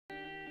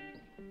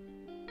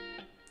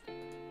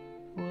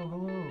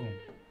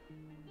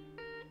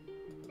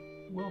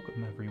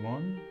Welcome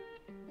everyone.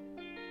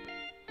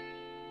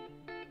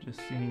 Just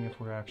seeing if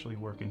we're actually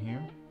working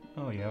here.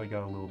 Oh yeah, we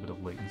got a little bit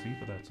of latency,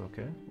 but that's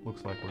okay.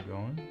 Looks like we're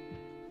going.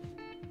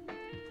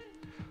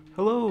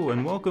 Hello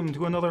and welcome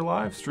to another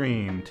live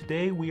stream.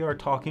 Today we are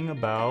talking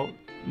about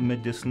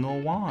medicinal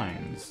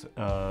wines.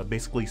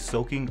 Basically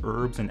soaking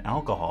herbs in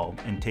alcohol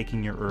and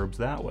taking your herbs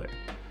that way.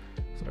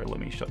 Sorry, let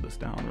me shut this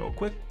down real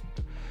quick.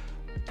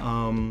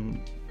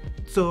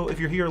 So if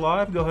you're here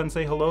live, go ahead and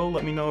say hello.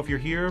 Let me know if you're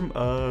here.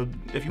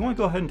 If you want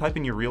to go ahead and type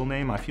in your real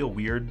name, I feel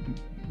weird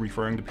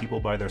referring to people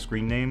by their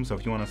screen name. So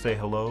if you want to say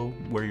hello,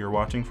 where you're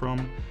watching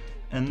from.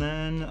 And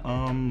then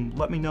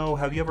let me know,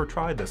 have you ever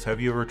tried this? Have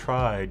you ever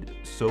tried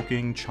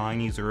soaking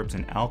Chinese herbs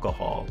in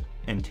alcohol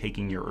and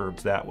taking your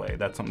herbs that way?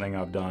 That's something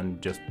I've done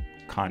just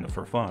kind of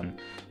for fun.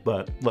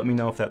 But let me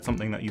know if that's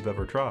something that you've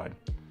ever tried.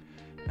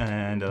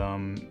 And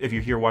if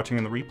you're here watching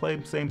in the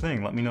replay, same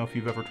thing. Let me know if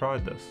you've ever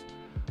tried this.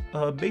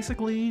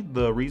 Basically,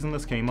 the reason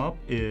this came up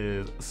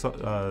is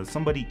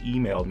somebody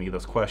emailed me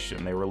this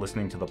question. They were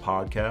listening to the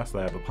podcast.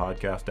 I have a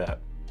podcast at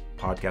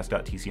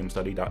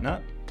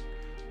podcast.tcmstudy.net.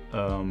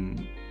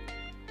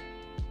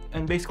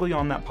 And basically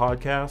on that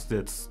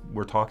podcast,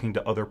 we're talking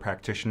to other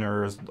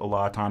practitioners a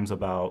lot of times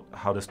about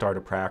how to start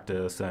a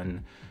practice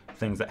and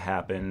things that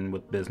happen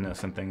with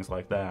business and things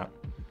like that.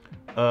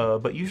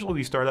 But usually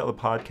we start out the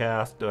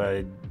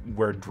podcast,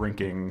 we're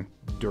drinking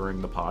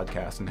during the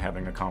podcast and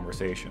having a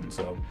conversation.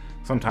 So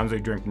sometimes we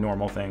drink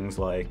normal things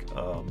like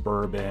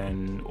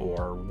bourbon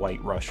or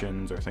white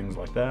Russians or things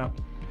like that.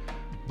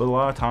 But a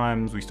lot of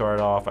times we start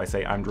off, I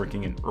say I'm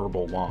drinking an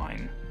herbal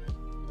wine.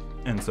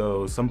 And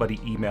so somebody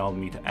emailed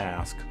me to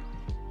ask,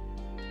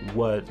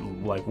 what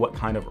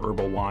kind of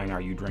herbal wine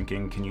are you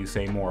drinking? Can you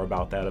say more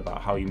about that,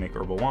 about how you make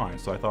herbal wine?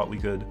 So I thought we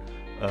could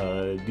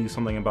do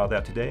something about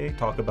that today,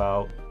 talk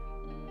about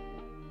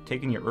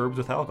taking your herbs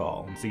with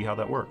alcohol and see how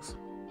that works.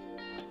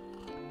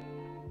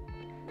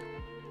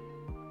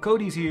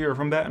 Cody's here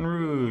from Baton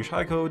Rouge.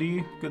 Hi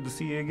Cody, good to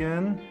see you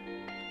again.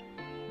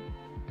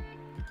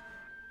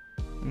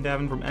 And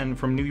Davin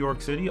from New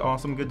York City,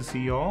 awesome, good to see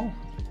y'all.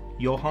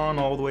 Johan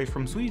all the way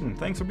from Sweden,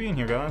 thanks for being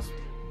here guys.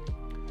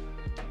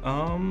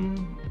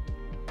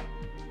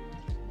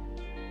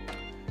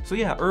 So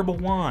yeah, herbal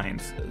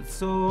wines.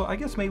 So I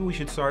guess maybe we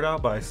should start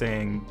out by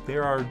saying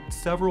there are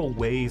several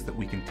ways that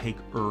we can take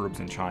herbs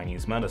in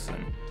Chinese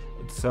medicine.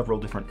 Several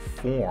different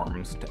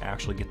forms to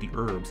actually get the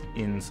herbs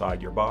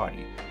inside your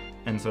body.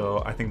 And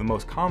so I think the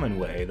most common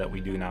way that we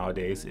do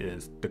nowadays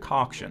is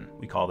decoction.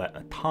 We call that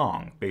a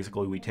tang.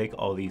 Basically we take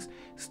all these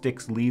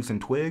sticks, leaves, and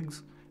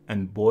twigs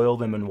and boil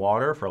them in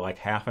water for like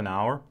half an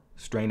hour,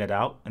 strain it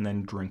out, and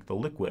then drink the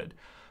liquid.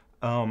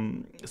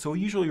 So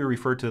usually we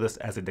refer to this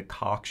as a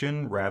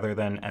decoction rather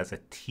than as a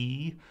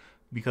tea,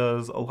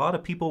 because a lot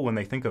of people, when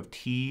they think of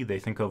tea, they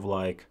think of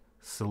like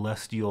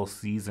celestial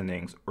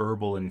seasonings,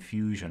 herbal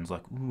infusions,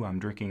 like, ooh, I'm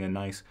drinking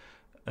an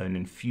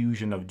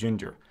infusion of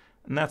ginger.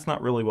 And that's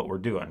not really what we're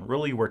doing.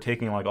 Really, we're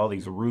taking like all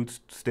these roots,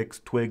 sticks,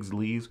 twigs,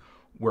 leaves,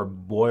 we're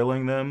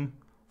boiling them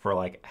for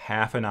like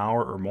half an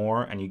hour or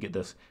more, and you get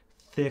this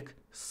thick,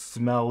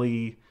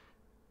 smelly,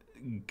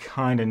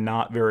 kind of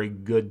not very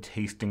good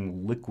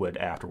tasting liquid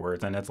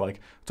afterwards. And it's like,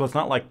 so it's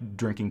not like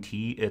drinking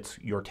tea,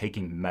 you're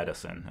taking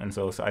medicine. And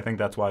so I think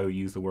that's why we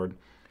use the word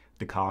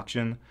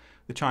decoction.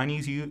 The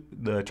Chinese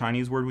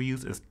word we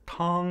use is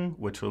tang,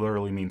 which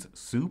literally means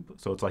soup.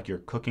 So it's like you're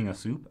cooking a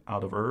soup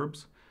out of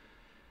herbs.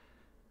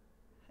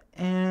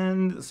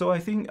 And so I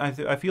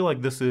feel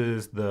like this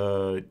is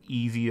the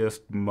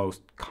easiest,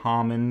 most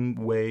common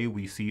way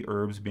we see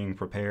herbs being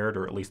prepared,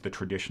 or at least the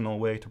traditional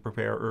way to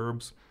prepare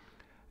herbs.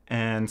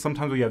 And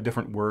sometimes we have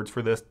different words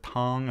for this.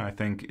 Tang, I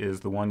think,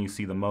 is the one you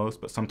see the most,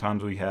 but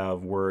sometimes we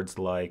have words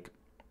like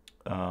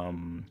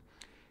yin,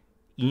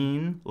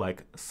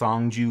 like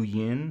sangju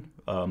yin,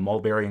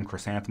 mulberry and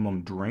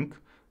chrysanthemum drink.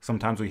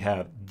 Sometimes we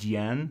have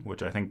jian,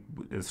 which I think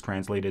is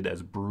translated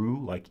as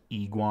brew, like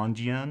iguan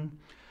jian.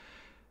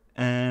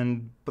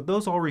 But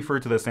those all refer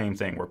to the same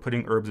thing. We're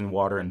putting herbs in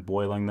water and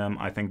boiling them.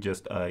 I think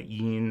just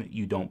yin,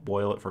 you don't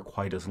boil it for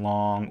quite as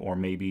long, or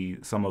maybe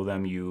some of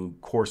them you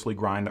coarsely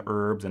grind the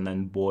herbs and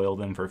then boil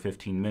them for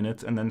 15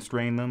 minutes and then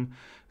strain them.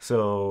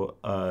 So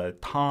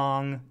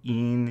tang,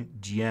 yin,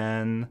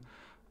 jian,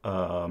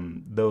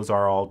 those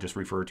are all just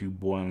referred to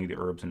boiling the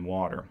herbs in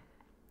water.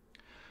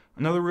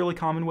 Another really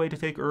common way to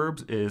take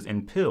herbs is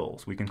in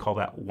pills. We can call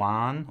that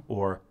wan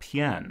or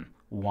pian.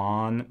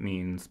 Wan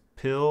means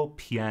pill,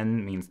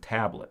 pian means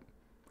tablet.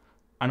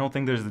 I don't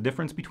think there's a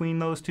difference between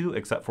those two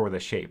except for the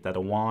shape. That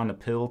a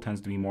pill,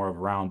 tends to be more of a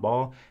round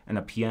ball, and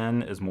a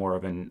pian is more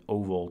of an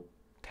oval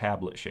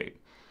tablet shape.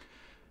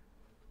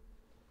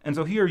 And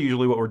so here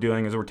usually what we're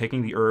doing is we're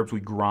taking the herbs, we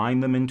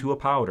grind them into a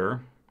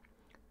powder,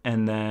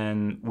 and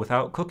then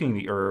without cooking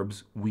the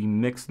herbs, we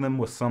mix them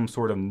with some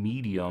sort of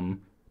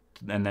medium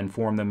and then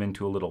form them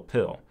into a little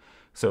pill.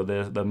 So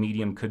the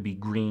medium could be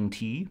green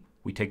tea.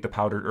 We take the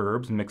powdered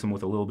herbs and mix them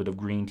with a little bit of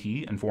green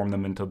tea and form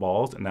them into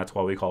balls, and that's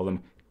why we call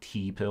them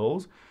tea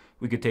pills.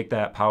 We could take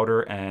that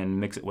powder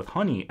and mix it with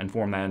honey and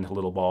form that into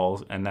little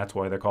balls, and that's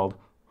why they're called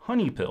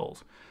honey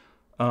pills.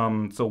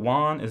 So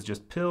Wan is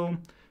just pill,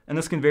 and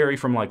this can vary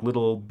from like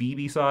little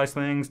BB size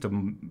things to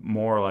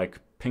more like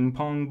ping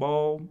pong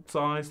ball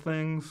size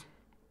things.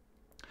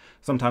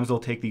 Sometimes they'll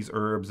take these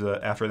herbs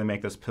after they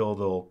make this pill,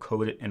 they'll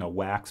coat it in a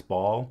wax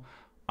ball.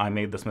 I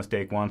made this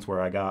mistake once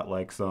where I got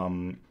like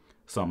some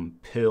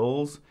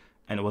pills,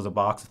 and it was a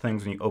box of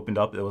things. When you opened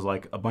up, it was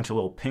like a bunch of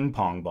little ping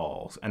pong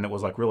balls, and it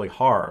was like really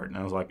hard. And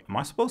I was like, am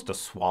I supposed to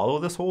swallow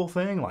this whole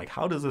thing? Like,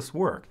 how does this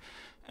work?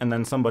 And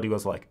then somebody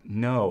was like,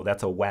 no,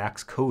 that's a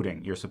wax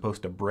coating. You're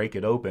supposed to break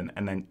it open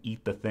and then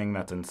eat the thing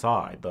that's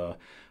inside. The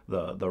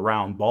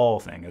round ball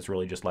thing is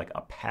really just like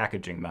a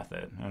packaging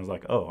method. And I was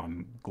like, oh,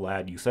 I'm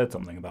glad you said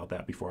something about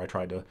that before I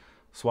tried to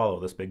swallow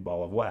this big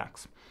ball of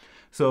wax.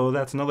 So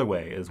that's another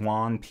way, is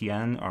Wan,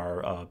 Pien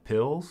are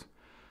pills.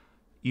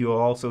 You'll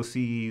also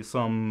see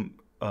some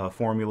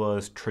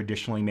formulas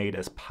traditionally made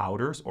as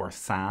powders or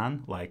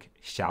san, like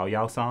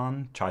xiaoyao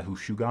san, chai hu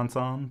shugan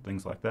san,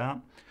 things like that.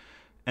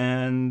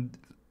 And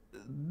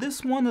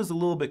this one is a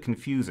little bit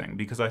confusing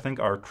because I think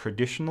our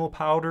traditional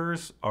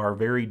powders are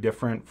very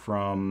different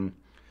from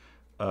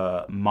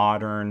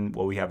modern,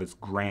 what we have is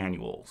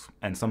granules.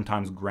 And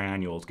sometimes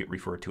granules get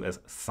referred to as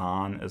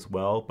san as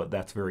well, but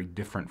that's very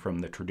different from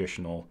the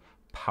traditional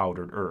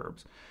powdered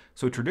herbs.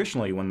 So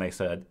traditionally, when they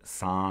said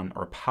san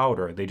or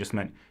powder, they just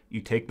meant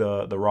you take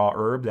the raw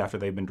herbs after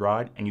they've been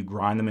dried and you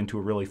grind them into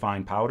a really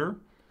fine powder.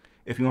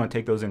 If you want to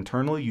take those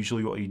internally,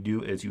 usually what you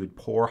do is you would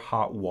pour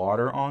hot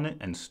water on it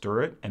and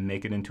stir it and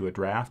make it into a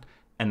draft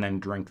and then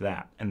drink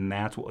that. And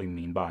that's what we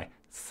mean by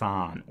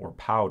san or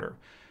powder.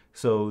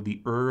 So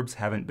the herbs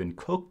haven't been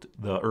cooked,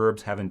 the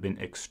herbs haven't been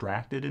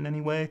extracted in any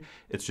way.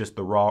 It's just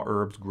the raw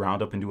herbs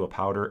ground up into a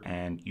powder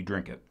and you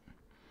drink it.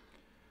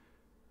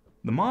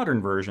 The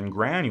modern version,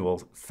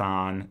 granules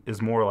san,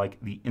 is more like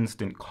the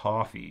instant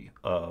coffee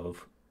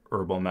of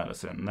herbal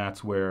medicine.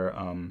 That's where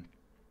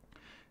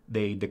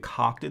they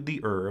decocted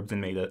the herbs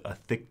and made a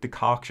thick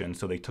decoction.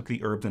 So they took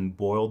the herbs and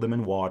boiled them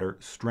in water,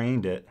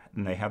 strained it,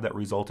 and they have that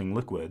resulting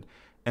liquid.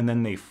 And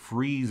then they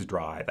freeze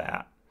dry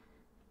that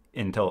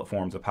until it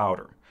forms a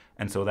powder.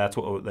 And so that's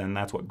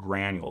what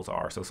granules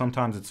are. So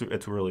sometimes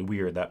it's really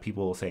weird that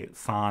people will say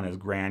san is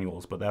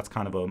granules, but that's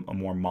kind of a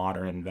more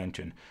modern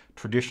invention.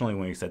 Traditionally,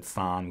 when we said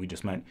san, we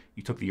just meant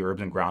you took the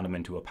herbs and ground them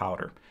into a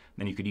powder.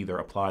 Then you could either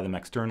apply them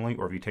externally,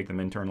 or if you take them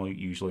internally,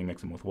 you usually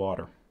mix them with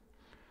water.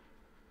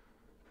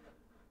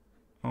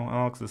 Oh,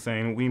 Alex is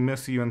saying, we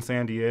miss you in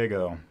San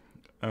Diego.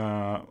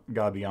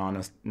 Gotta be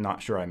honest,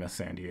 not sure I miss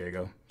San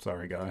Diego.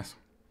 Sorry, guys.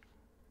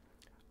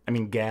 I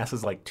mean, gas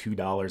is like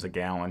 $2 a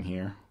gallon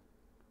here.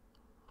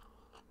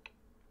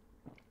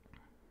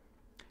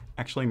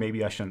 Actually,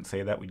 maybe I shouldn't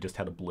say that. We just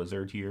had a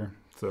blizzard here,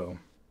 so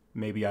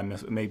maybe I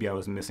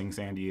was missing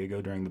San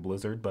Diego during the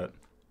blizzard. But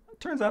it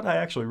turns out I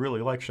actually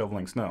really like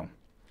shoveling snow.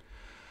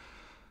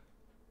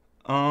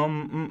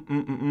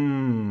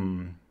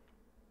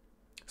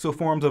 So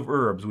forms of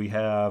herbs, we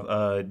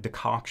have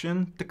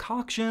decoction.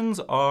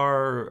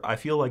 I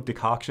feel like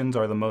decoctions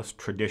are the most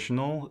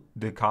traditional.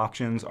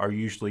 Decoctions are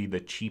usually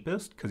the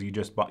cheapest because you're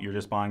just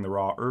buying the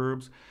raw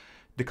herbs.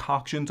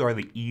 Decoctions are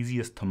the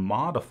easiest to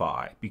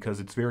modify because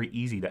it's very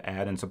easy to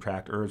add and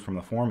subtract herbs from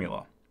the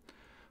formula.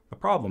 The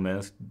problem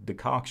is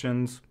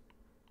decoctions,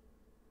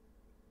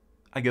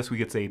 I guess we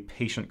could say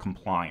patient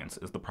compliance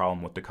is the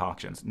problem with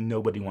decoctions.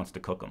 Nobody wants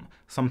to cook them.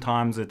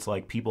 Sometimes it's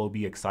like people will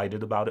be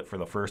excited about it for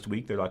the first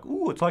week. They're like,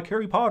 ooh, it's like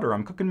Harry Potter.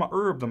 I'm cooking my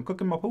herbs. I'm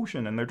cooking my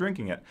potion, and they're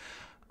drinking it.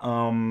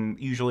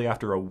 Usually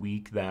after a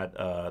week that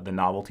the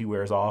novelty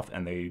wears off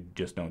and they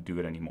just don't do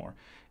it anymore.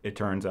 It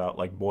turns out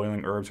like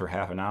boiling herbs for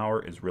half an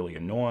hour is really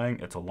annoying.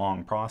 It's a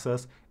long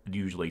process. It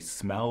usually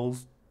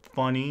smells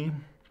funny.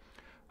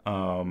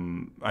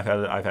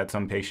 I've had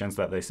some patients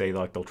that they say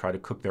like they'll try to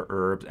cook their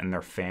herbs and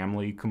their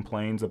family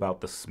complains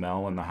about the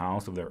smell in the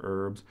house of their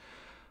herbs.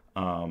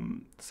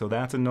 So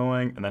that's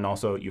annoying. And then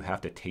also you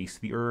have to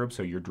taste the herb.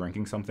 So you're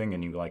drinking something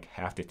and you like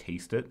have to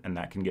taste it, and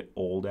that can get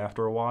old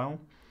after a while.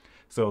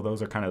 So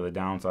those are kind of the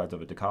downsides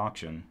of a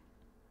decoction.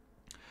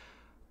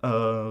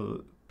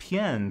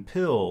 Pien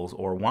pills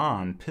or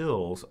Wan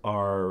pills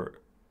are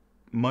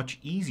much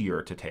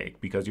easier to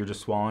take because you're just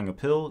swallowing a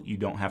pill. You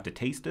don't have to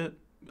taste it.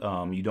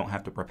 You don't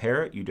have to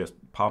prepare it. You just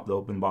pop the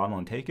open bottle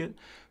and take it.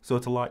 So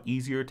it's a lot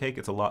easier to take.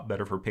 It's a lot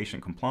better for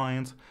patient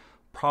compliance.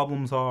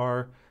 Problems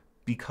are,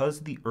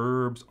 because the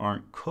herbs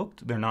aren't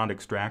cooked, they're not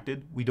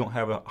extracted, we don't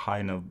have a high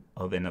enough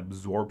of an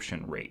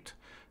absorption rate.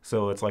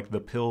 So it's like the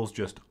pills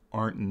just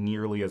aren't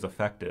nearly as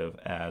effective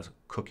as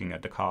cooking a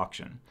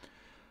decoction.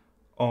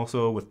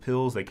 Also, with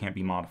pills, they can't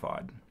be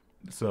modified.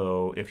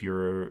 So if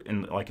you're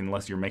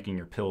unless you're making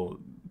your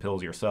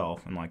pills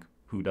yourself, and like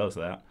who does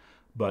that?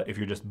 But if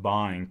you're just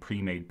buying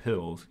pre-made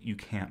pills, you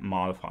can't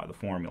modify the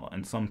formula.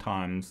 And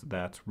sometimes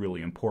that's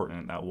really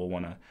important, that we'll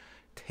want to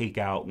take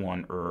out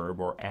one herb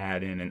or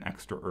add in an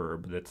extra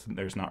herb.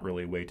 There's not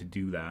really a way to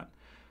do that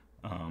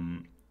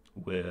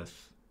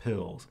with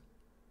pills.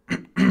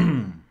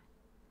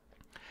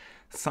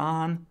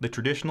 San, the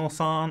traditional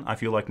san, I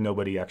feel like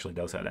nobody actually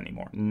does that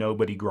anymore.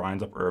 Nobody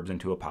grinds up herbs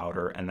into a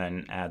powder and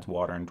then adds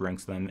water and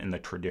drinks them in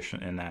that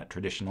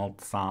traditional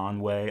san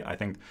way. I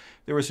think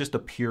there was just a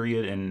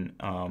period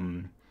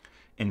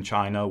in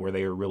China where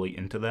they were really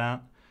into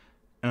that.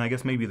 And I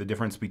guess maybe the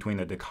difference between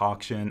a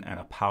decoction and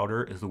a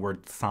powder is the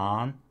word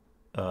san.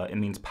 It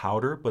means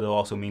powder, but it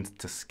also means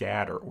to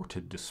scatter or to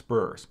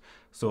disperse.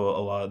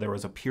 So there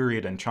was a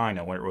period in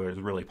China where it was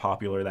really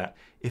popular that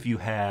if you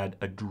had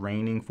a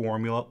draining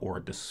formula or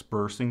a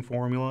dispersing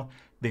formula,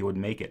 they would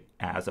make it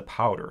as a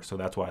powder. So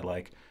that's why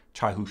like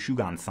chai hu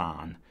shugan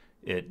san,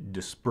 it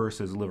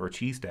disperses liver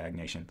qi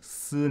stagnation.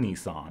 Suni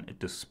san, it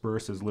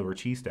disperses liver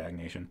qi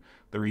stagnation.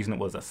 The reason it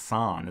was a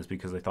san is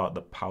because they thought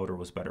the powder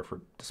was better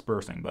for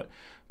dispersing, but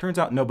turns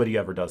out nobody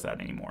ever does that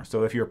anymore.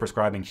 So if you're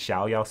prescribing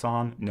xiaoyao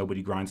san,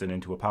 nobody grinds it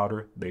into a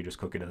powder. They just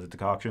cook it as a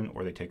decoction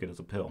or they take it as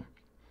a pill.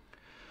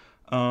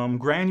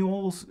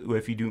 Granules,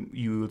 if you do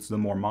use the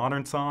more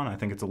modern san, I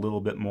think it's a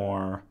little bit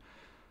more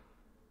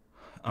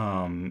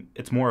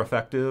it's more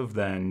effective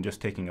than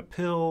just taking a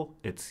pill.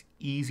 It's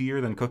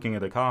easier than cooking a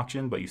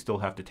decoction, but you still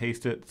have to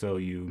taste it, so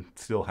you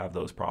still have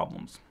those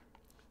problems.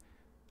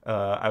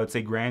 I would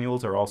say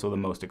granules are also the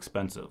most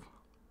expensive.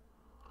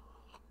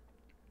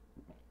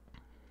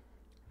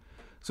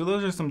 So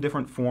those are some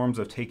different forms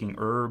of taking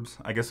herbs.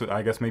 I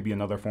guess maybe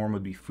another form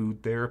would be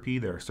food therapy.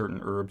 There are certain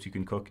herbs you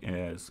can cook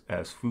as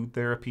food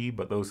therapy,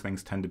 but those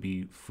things tend to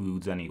be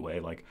foods anyway,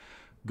 like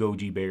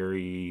goji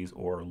berries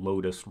or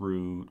lotus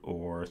root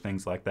or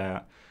things like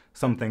that.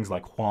 Some things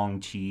like huang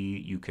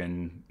qi you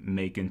can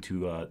make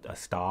into a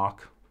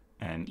stock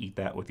and eat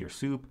that with your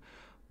soup.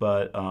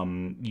 But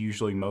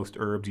usually most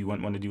herbs you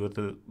wouldn't want to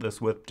do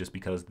this with just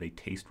because they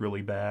taste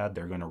really bad.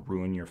 They're going to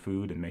ruin your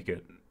food and make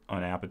it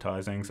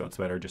unappetizing, so it's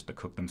better just to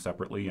cook them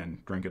separately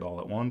and drink it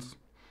all at once.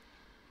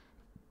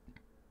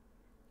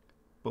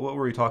 But what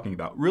were we talking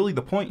about? Really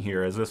the point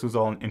here is this was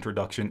all an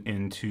introduction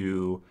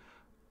into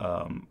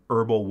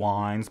herbal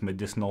wines,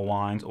 medicinal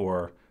wines,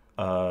 or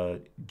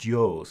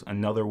jius.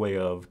 Another way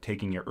of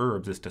taking your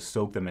herbs is to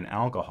soak them in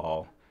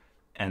alcohol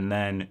and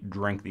then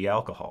drink the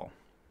alcohol.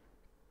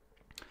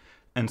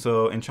 And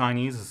so in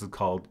Chinese, this is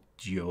called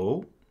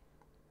jiu.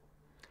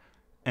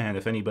 And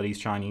if anybody's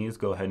Chinese,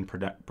 go ahead and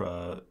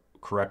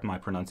correct my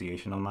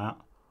pronunciation on that.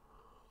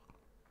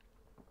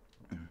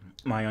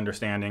 My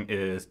understanding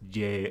is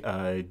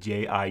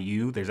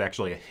J-I-U. There's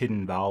actually a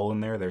hidden vowel in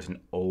there. There's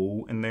an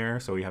O in there,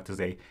 so you have to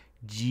say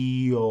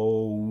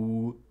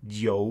Jio,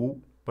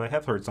 but I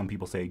have heard some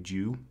people say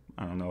Jew.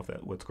 I don't know if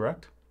what's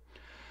correct.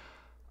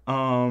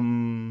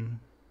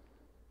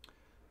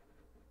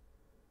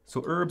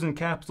 So herbs and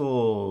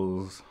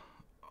capsules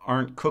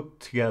aren't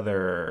cooked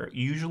together.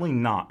 Usually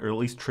not, or at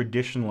least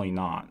traditionally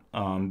not.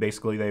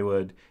 Basically they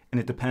would, and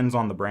it depends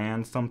on the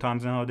brand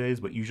sometimes nowadays,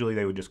 but usually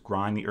they would just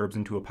grind the herbs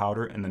into a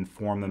powder and then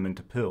form them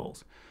into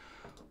pills.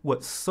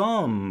 What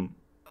some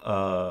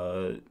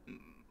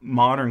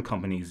modern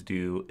companies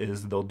do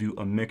is they'll do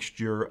a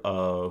mixture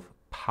of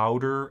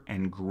powder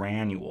and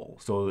granule.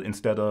 So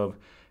instead of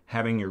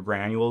having your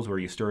granules where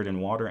you stir it in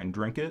water and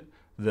drink it,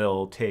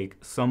 they'll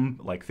take some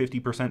like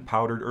 50%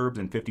 powdered herbs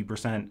and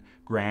 50%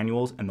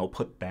 granules and they'll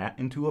put that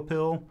into a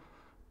pill.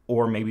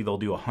 Or maybe they'll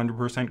do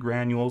 100%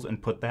 granules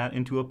and put that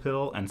into a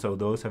pill. And so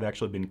those have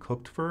actually been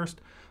cooked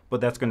first,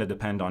 but that's going to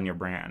depend on your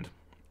brand.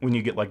 When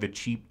you get like the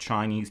cheap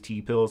Chinese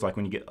tea pills, like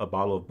when you get a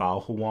bottle of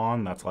Bao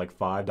Huan, that's like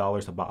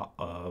 $5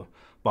 a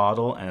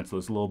bottle, and it's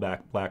those little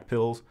black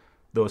pills,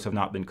 those have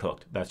not been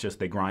cooked. That's just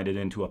they grind it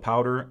into a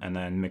powder and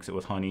then mix it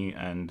with honey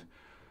and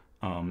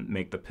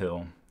make the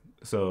pill.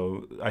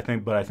 So I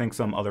think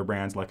some other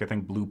brands, like I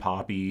think Blue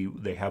Poppy,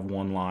 they have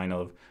one line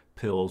of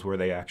pills where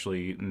they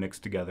actually mix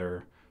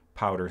together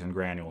powders and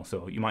granules.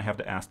 So you might have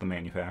to ask the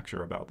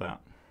manufacturer about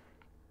that.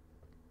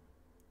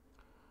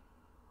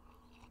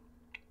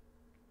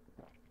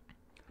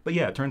 But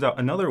yeah, it turns out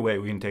another way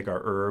we can take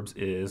our herbs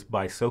is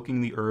by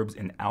soaking the herbs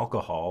in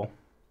alcohol,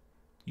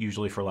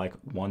 usually for like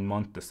 1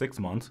 month to 6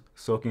 months,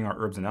 soaking our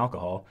herbs in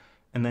alcohol,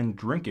 and then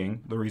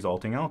drinking the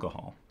resulting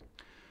alcohol.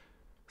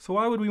 So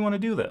why would we want to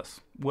do this?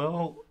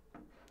 Well,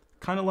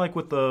 kind of like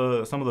with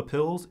some of the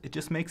pills, it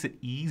just makes it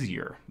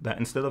easier that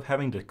instead of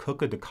having to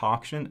cook a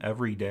decoction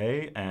every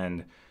day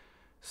and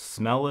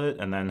smell it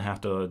and then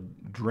have to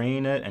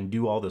drain it and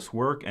do all this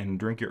work and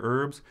drink your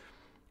herbs,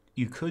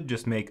 you could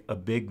just make a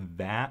big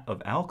vat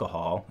of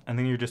alcohol and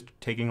then you're just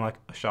taking like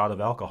a shot of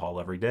alcohol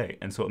every day.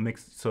 And so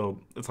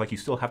it's like you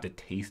still have to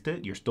taste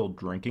it, you're still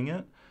drinking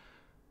it,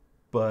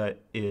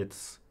 but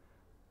it's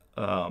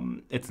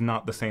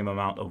not the same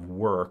amount of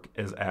work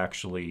as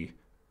actually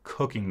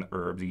cooking the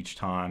herbs each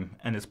time,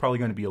 and it's probably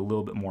going to be a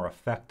little bit more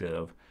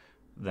effective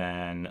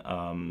than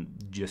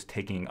just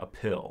taking a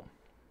pill.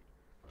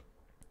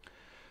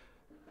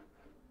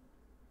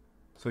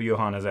 So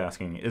Johan is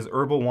asking, is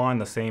herbal wine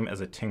the same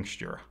as a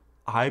tincture?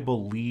 I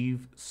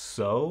believe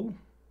so,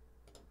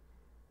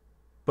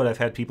 but I've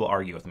had people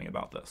argue with me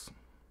about this.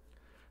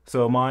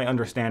 So my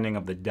understanding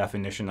of the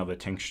definition of a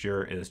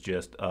tincture is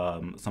just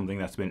something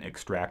that's been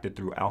extracted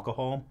through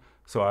alcohol.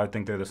 So I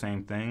think they're the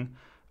same thing.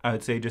 I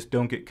would say just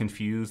don't get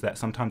confused that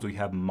sometimes we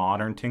have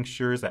modern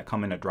tinctures that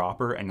come in a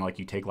dropper and like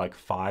you take like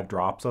 5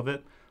 drops of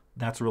it.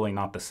 That's really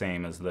not the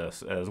same as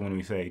this. As when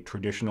we say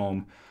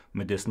traditional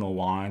medicinal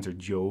wines or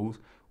jius,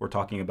 we're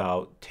talking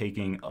about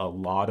taking a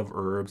lot of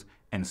herbs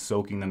and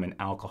soaking them in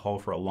alcohol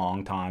for a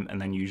long time,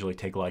 and then usually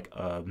take like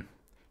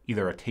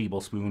either a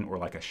tablespoon or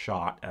like a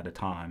shot at a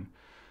time.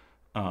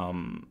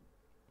 Um,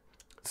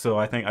 so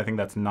I think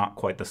that's not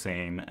quite the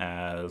same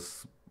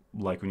as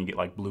like when you get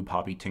like blue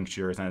poppy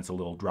tinctures and it's a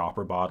little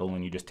dropper bottle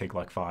and you just take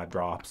like 5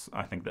 drops.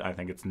 I think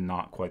it's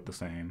not quite the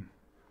same.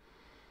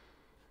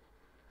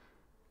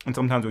 And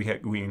sometimes we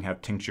can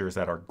have tinctures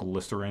that are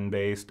glycerin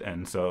based,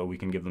 and so we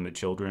can give them to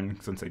children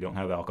since they don't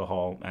have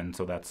alcohol, and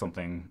so that's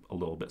something a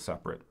little bit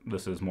separate.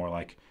 This is more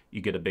like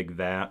you get a big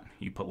vat,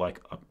 you put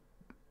like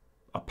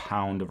a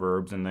pound of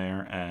herbs in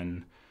there,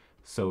 and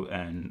soak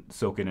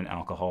it in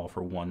alcohol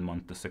for 1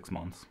 month to 6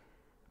 months.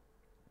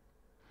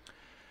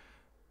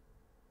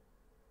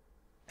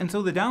 And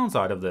so the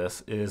downside of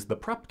this is the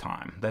prep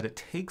time, that it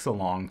takes a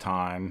long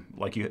time.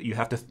 Like you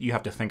have to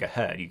think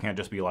ahead. You can't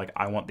just be like,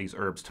 I want these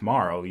herbs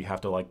tomorrow. You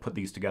have to like put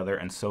these together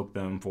and soak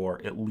them for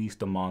at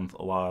least a month.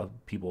 A lot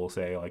of people will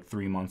say like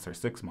 3 months or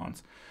 6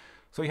 months.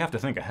 So you have to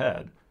think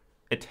ahead.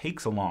 It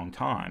takes a long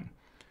time.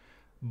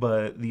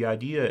 But the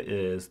idea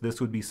is this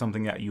would be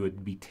something that you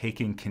would be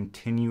taking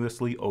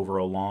continuously over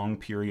a long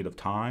period of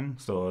time.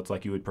 So it's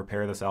like you would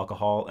prepare this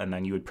alcohol and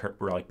then you would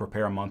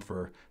prepare a month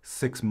for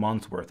 6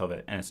 months worth of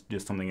it. And it's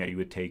just something that you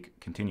would take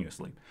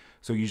continuously.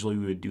 So usually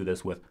we would do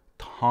this with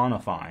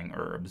tonifying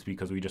herbs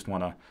because we just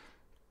want to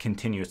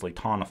continuously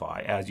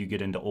tonify. As you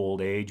get into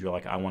old age, you're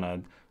like, I want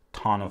to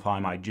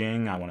tonify my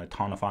jing, I want to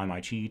tonify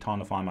my qi,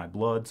 tonify my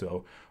blood.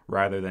 So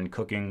rather than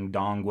cooking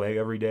dong gui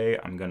every day,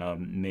 I'm going to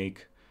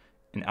make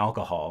an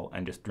alcohol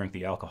and just drink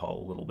the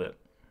alcohol a little bit.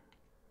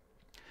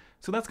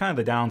 So that's kind of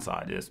the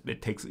downside. Is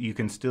it takes you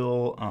can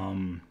still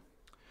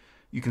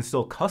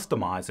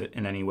customize it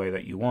in any way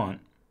that you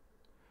want,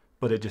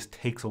 but it just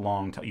takes a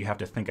long time. You have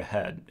to think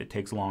ahead. It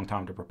takes a long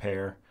time to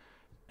prepare,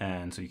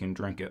 and so you can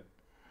drink it.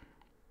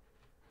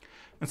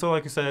 And so,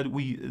 like I said,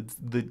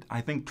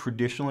 I think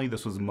traditionally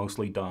this was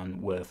mostly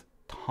done with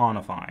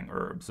tonifying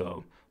herbs.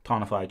 So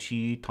tonify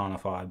qi,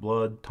 tonify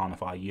blood,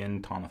 tonify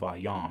yin,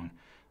 tonify yang.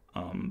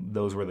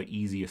 Those were the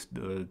easiest,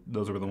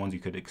 those were the ones you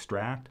could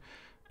extract.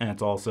 And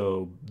it's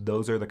also,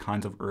 those are the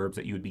kinds of herbs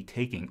that you would be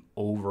taking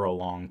over a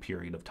long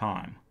period of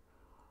time.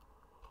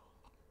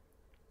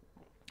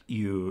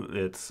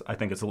 I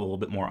think it's a little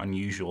bit more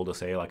unusual to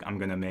say, like, I'm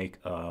going to make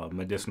a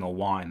medicinal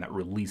wine that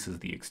releases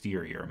the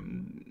exterior.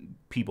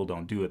 People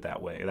don't do it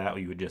that way. That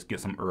you would just get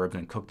some herbs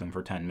and cook them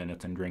for 10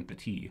 minutes and drink the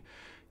tea.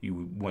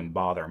 You wouldn't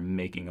bother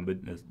making a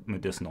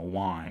medicinal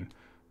wine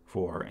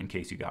in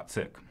case you got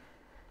sick.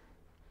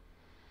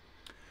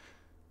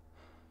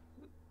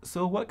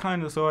 So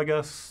I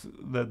guess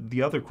that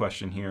the other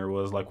question here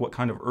was like, what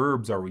kind of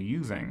herbs are we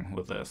using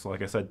with this?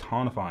 Like I said,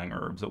 tonifying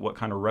herbs. What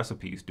kind of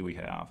recipes do we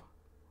have?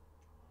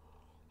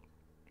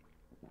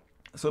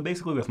 So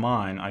basically with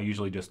mine, I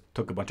usually just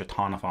took a bunch of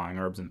tonifying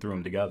herbs and threw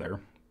them together.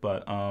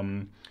 But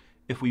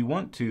if we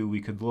want to, we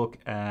could look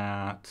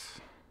at...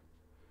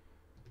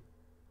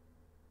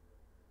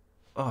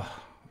 Oh,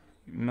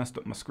 you messed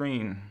up my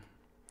screen.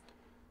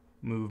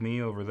 Move me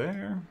over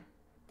there.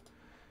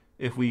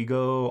 If we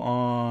go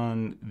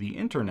on the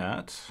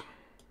internet,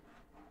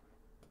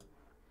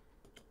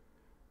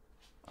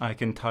 I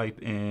can type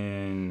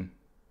in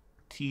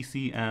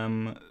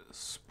TCM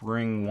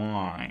spring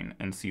wine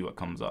and see what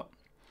comes up.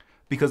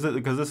 Because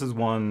this is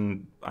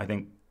one, I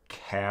think,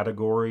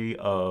 category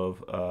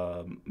of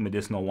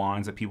medicinal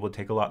wines that people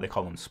take a lot. They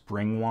call them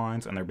spring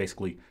wines, and they're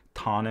basically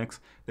tonics.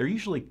 They're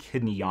usually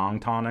kidney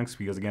yang tonics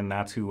because, again,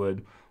 that's who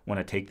would want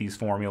to take these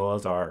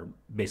formulas, are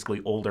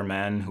basically older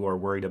men who are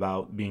worried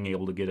about being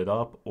able to get it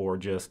up or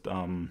just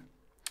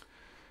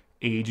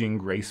aging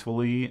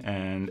gracefully.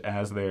 And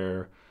as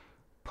their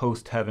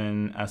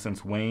post-heaven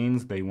essence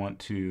wanes, they want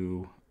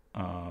to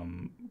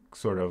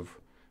sort of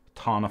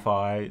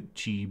tonify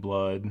chi,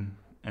 blood,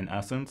 and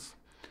essence.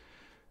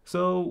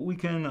 So we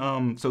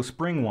can, so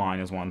spring wine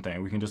is one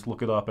thing. We can just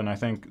look it up, and I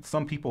think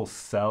some people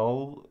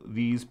sell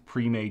these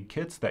pre-made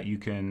kits that you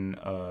can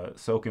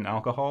soak in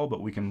alcohol,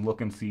 but we can look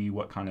and see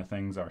what kind of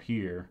things are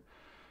here.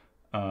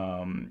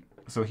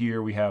 So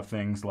here we have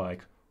things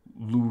like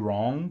Lu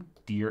Rong,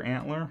 deer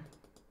antler.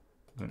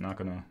 It's not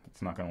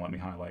gonna let me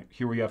highlight.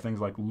 Here we have things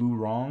like Lu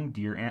Rong,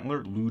 deer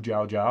antler, Lu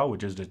Jiao Jiao,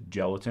 which is just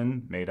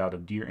gelatin made out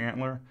of deer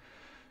antler.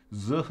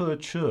 Zihe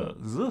Che.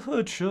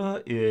 Zihe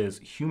Che is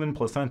human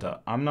placenta.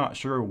 I'm not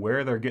sure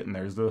where they're getting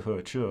their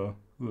Zihe Che.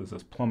 Who is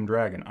this? Plum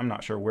Dragon. I'm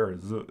not sure where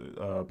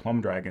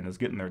Plum Dragon is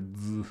getting their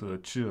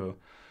Zihe Che.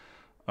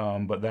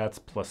 But that's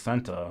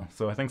placenta.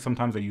 So I think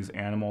sometimes they use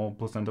animal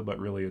placenta, but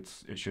really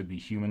it should be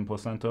human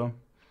placenta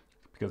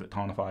because it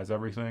tonifies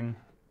everything.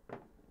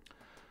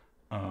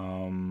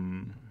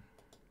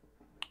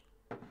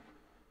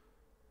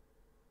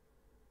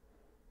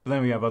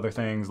 Then we have other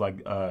things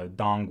like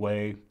Dong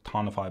Gui,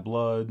 tonify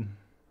blood,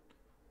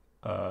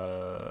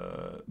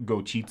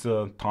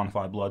 Gochitsa,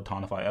 tonify blood,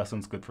 tonify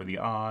essence, good for the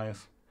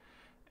eyes.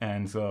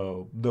 And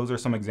so those are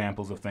some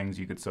examples of things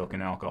you could soak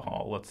in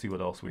alcohol. Let's see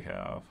what else we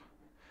have.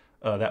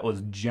 That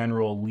was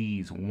General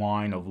Lee's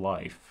Wine of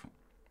Life.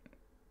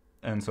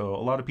 And so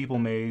a lot of people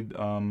made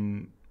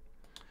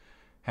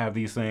have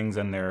these things,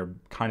 and they're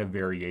kind of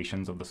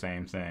variations of the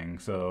same thing.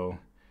 So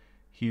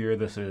here,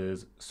 this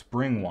is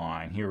spring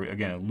wine. Here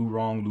again, lu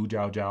rong, lu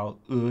jiao jiao,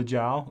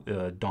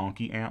 jiao,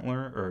 donkey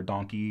antler or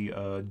donkey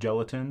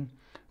gelatin.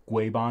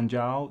 Gui ban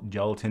jiao,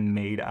 gelatin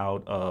made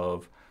out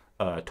of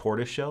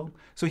tortoise shell.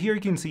 So here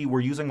you can see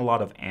we're using a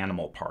lot of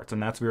animal parts,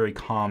 and that's very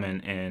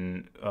common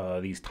in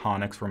these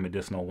tonics for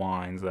medicinal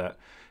wines. That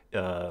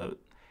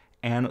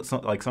and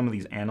like some of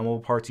these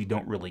animal parts you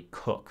don't really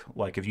cook.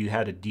 Like if you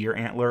had a deer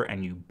antler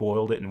and you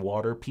boiled it in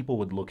water, people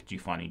would look at you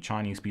funny.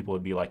 Chinese people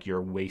would be like,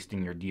 you're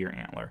wasting your deer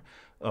antler.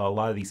 A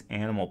lot of these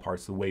animal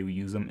parts, the way we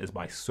use them is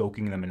by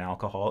soaking them in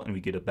alcohol, and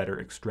we get a better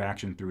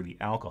extraction through the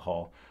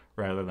alcohol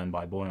rather than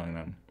by boiling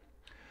them.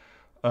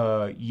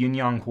 Yin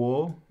Yang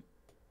Huo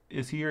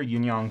is here.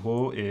 Yin Yang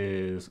Huo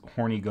is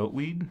horny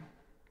goatweed.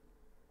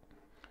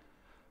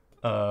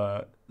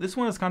 This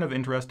one is kind of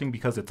interesting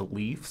because it's a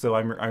leaf. So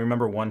I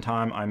remember one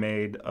time I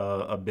made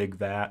a big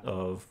vat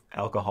of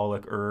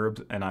alcoholic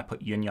herbs, and I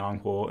put yin yang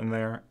huo in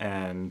there,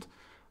 and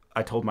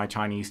I told my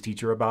Chinese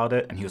teacher about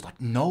it, and he was like,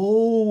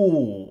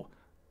 no,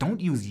 don't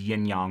use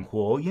yin yang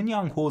huo. Yin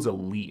yang huo is a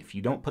leaf.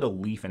 You don't put a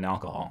leaf in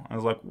alcohol. I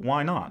was like,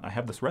 why not? I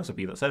have this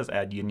recipe that says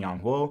add yin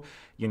yang huo.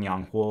 Yin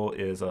yang huo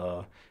is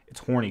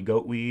it's horny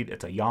goatweed.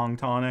 It's a yang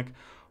tonic.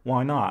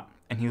 Why not?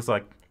 And he was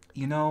like,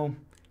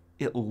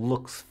 it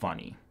looks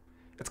funny.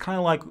 It's kind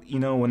of like,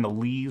 when the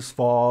leaves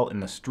fall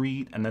in the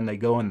street, and then they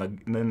go in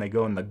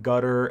the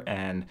gutter,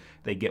 and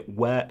they get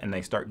wet and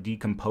they start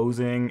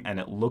decomposing, and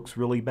it looks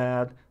really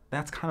bad.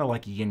 That's kind of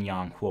like yin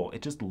yang huo.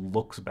 It just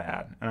looks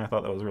bad, and I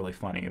thought that was really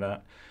funny.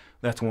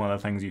 That's one of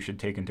the things you should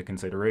take into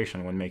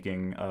consideration when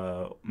making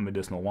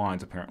medicinal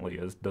wines. Apparently,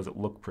 is does it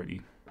look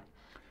pretty?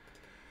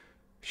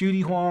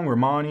 Shudi Huang,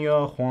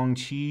 Romania, Huang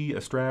Qi,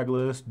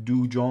 Astragalus,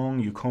 Du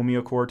Zhong,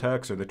 Eucomia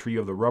cortex, or the tree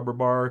of the rubber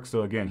bark.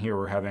 So again, here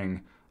we're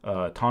having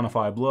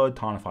tonify blood,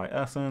 tonify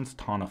essence,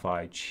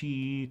 tonify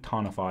qi,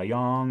 tonify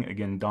yang.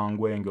 Again,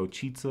 dongui and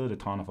gochitsa to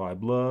tonify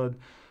blood.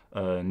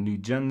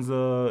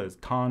 Nugenza is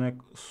tonic.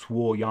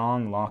 Suo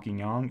yang, locking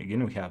yang.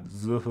 Again, we have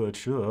zihe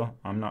che.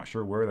 I'm not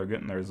sure where they're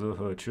getting their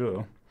zihe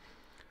che.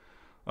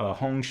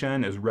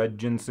 Hongshen is red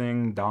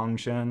ginseng,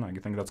 dongshen. I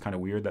think that's kind of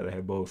weird that they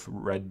have both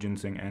red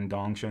ginseng and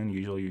dongshen.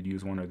 Usually you'd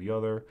use one or the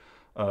other.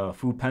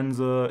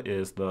 Fupenza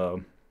is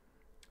the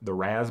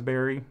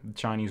raspberry, the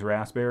Chinese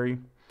raspberry.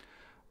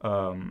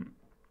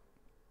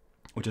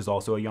 Which is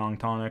also a yang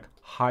tonic.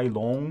 Hai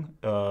Long.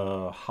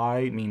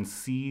 Hai means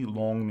sea,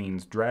 Long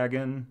means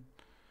dragon.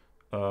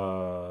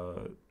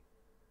 I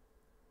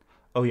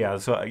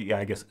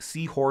guess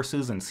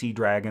seahorses and sea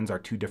dragons are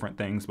two different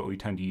things, but we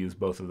tend to use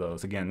both of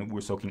those. Again,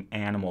 we're soaking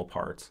animal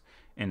parts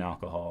in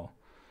alcohol.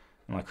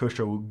 And like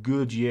Husho,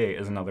 Gujie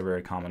is another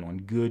very common one.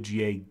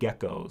 Gujie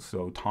geckos.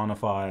 So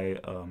tonify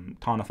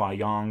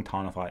yang,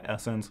 tonify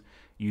essence.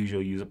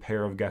 Usually use a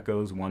pair of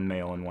geckos, one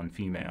male and one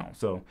female.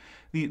 So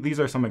these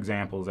are some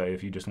examples that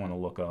if you just want to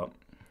look up.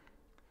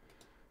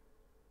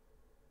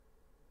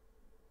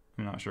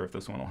 I'm not sure if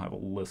this one will have a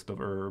list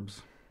of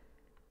herbs.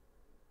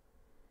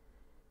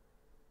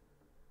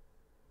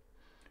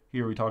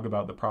 Here we talk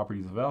about the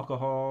properties of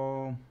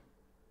alcohol.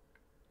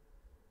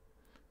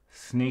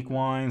 Snake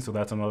wine, so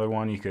that's another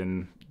one. You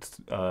can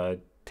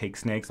take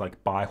snakes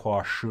like Bai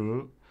Hua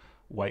Shi,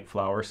 white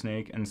flower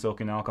snake, and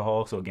soak in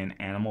alcohol. So again,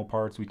 animal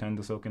parts we tend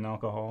to soak in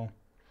alcohol.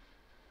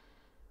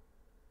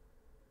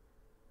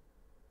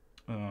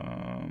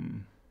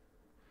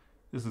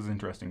 This is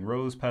interesting.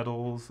 Rose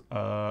petals.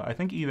 I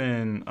think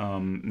even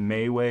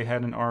Mayway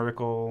had an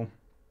article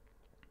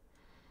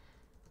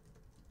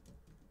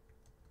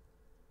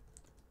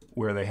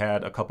where they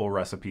had a couple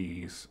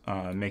recipes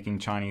making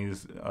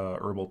Chinese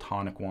herbal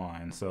tonic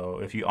wine. So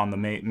if you on the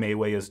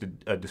Mayway is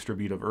a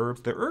distributor of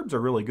herbs, their herbs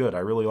are really good. I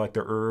really like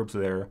their herbs.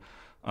 They're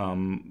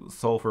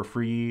sulfur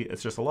free.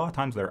 It's just a lot of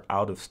times they're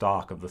out of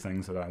stock of the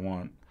things that I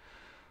want.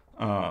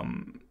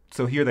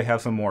 So here they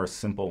have some more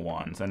simple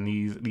ones, and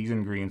these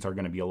ingredients are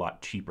going to be a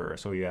lot cheaper.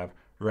 So you have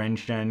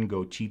renshen,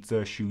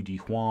 gochitsa, shu di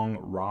huang,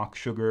 rock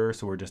sugar.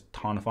 So we're just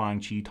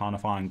tonifying qi,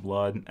 tonifying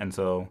blood, and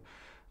so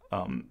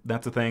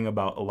that's the thing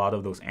about a lot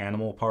of those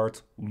animal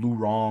parts. Lu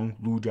rong,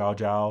 lu jiao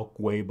jiao,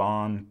 gui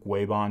ban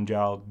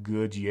jiao,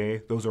 ge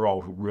jie. Those are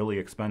all really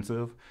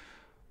expensive.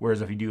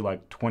 Whereas if you do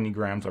like 20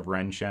 grams of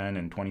renshen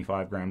and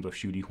 25 grams of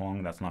shu di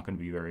huang, that's not going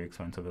to be very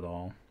expensive at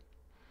all.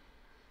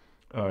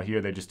 Here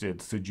they just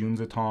did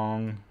sujunza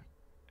tong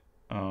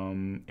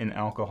in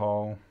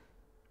alcohol,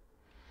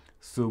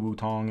 suwu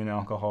tong in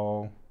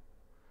alcohol,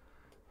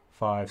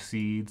 5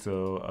 seeds,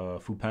 so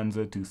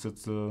fupenza, tu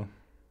sitsa,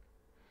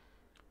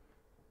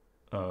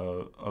 a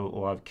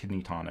lot of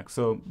kidney tonics.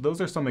 So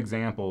those are some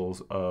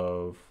examples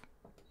of.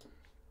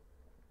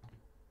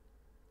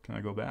 Can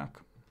I go back?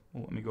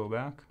 Well, let me go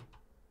back.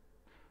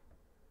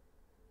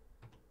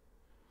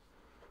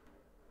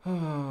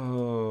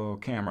 Oh,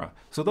 camera.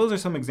 So those are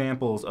some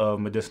examples of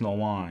medicinal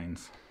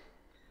wines.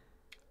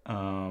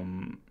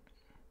 Um,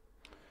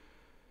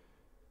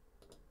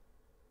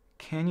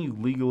 can you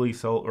legally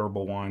sell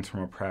herbal wines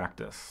from a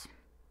practice?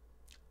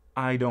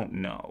 I don't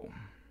know.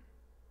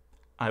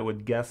 I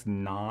would guess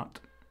not,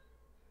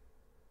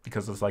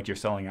 because it's like you're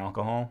selling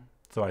alcohol.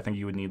 So I think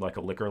you would need like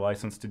a liquor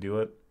license to do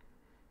it.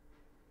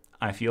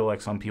 I feel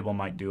like some people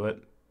might do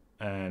it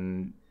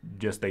and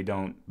just they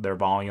don't, their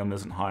volume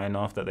isn't high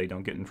enough that they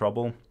don't get in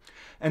trouble.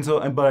 And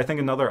so, but I think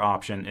another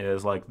option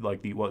is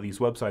what these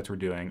websites were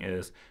doing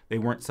is they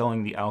weren't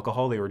selling the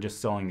alcohol, they were just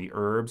selling the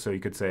herbs. So you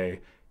could say,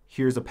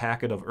 here's a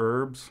packet of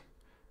herbs.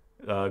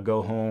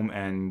 Go home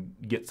and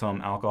get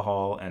some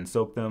alcohol and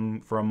soak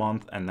them for a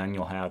month, and then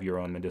you'll have your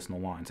own medicinal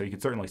wine. So you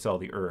could certainly sell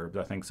the herbs.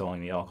 I think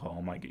selling the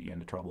alcohol might get you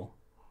into trouble.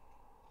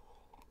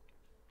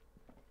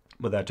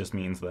 But that just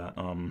means that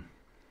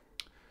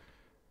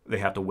they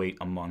have to wait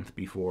a month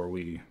before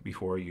you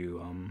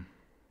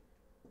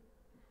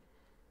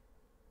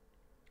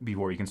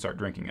can start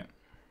drinking it.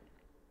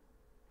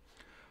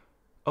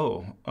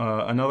 Oh,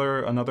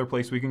 another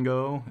place we can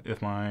go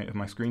if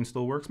my screen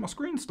still works. My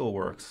screen still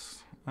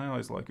works. I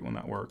always like it when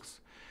that works.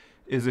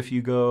 Is if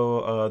you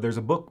go, there's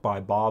a book by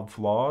Bob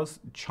Flaws,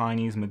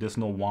 Chinese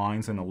Medicinal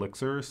Wines and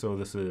Elixirs. So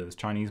this is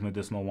Chinese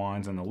Medicinal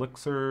Wines and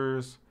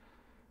Elixirs,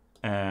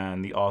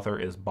 and the author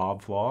is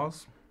Bob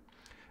Flaws.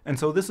 And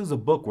so this is a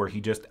book where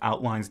he just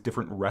outlines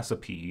different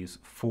recipes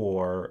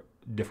for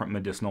different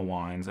medicinal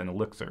wines and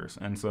elixirs.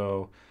 And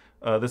so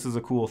this is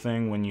a cool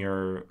thing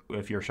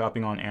if you're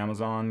shopping on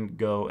Amazon,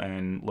 go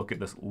and look at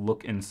this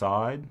look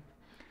inside,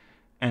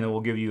 and it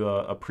will give you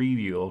a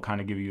preview. It'll kind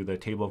of give you the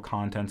table of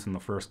contents in the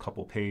first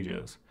couple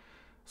pages.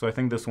 So I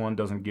think this one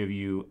doesn't give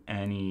you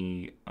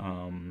any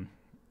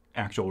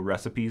actual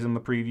recipes in the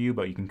preview,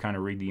 but you can kind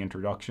of read the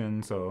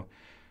introduction. So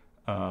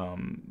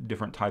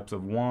different types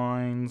of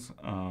wines.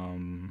 I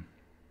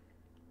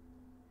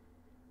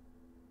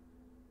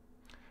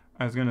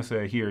was going to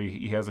say here,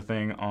 he has a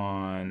thing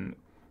on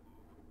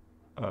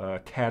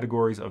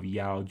categories of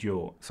Yao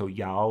Jiu. So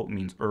Yao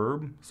means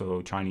herb,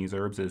 so Chinese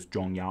herbs is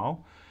Zhong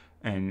Yao.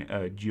 And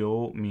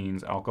Jiu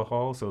means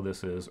alcohol, so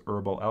this is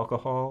herbal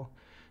alcohol.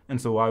 And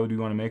so why would we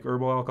want to make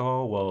herbal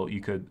alcohol? Well, you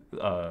could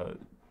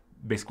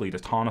basically to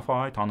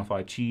tonify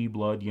qi,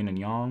 blood, yin and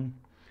yang.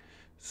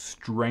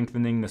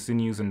 Strengthening the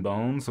sinews and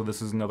bones. So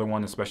this is another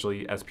one,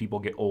 especially as people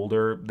get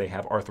older, they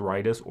have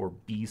arthritis or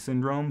B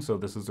syndrome. So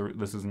this is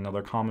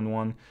another common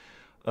one.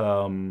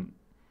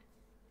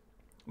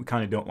 We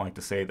kind of don't like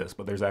to say this,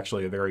 but there's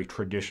actually a very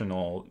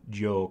traditional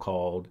jiu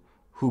called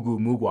Hugu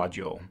Mugwa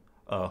jiu.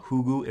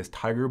 Hugu is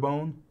tiger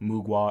bone,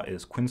 Mugwa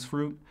is quince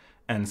fruit,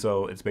 and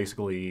so it's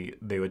basically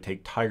they would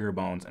take tiger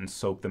bones and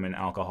soak them in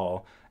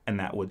alcohol, and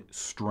that would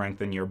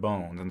strengthen your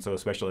bones. And so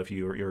especially if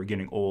you're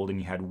getting old and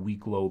you had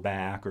weak low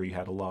back or you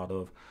had a lot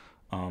of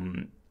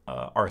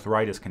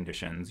arthritis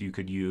conditions, you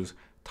could use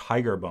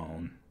tiger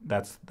bone.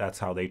 That's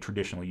how they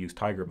traditionally used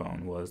tiger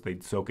bone, was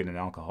they'd soak it in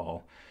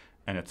alcohol,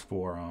 and it's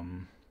for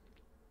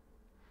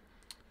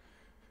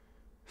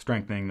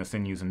strengthening the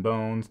sinews and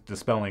bones,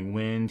 dispelling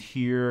wind.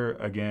 Here,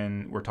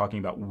 again, we're talking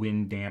about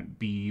wind, damp,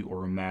 B,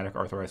 or rheumatic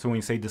arthritis. So when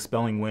you say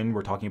dispelling wind,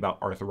 we're talking about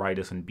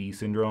arthritis and B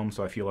syndrome.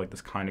 So I feel like this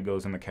kind of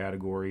goes in the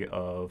category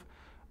of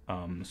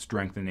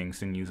strengthening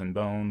sinews and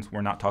bones.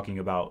 We're not talking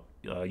about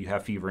you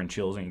have fever and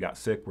chills and you got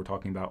sick. We're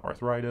talking about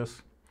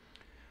arthritis.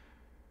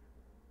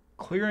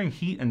 Clearing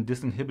heat and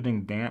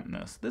disinhibiting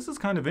dampness. This is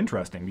kind of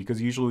interesting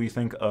because usually we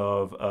think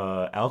of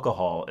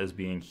alcohol as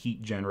being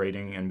heat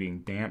generating and being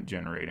damp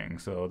generating.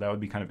 So that would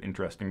be kind of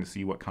interesting to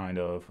see what kind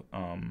of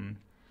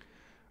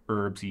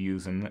herbs he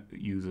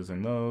uses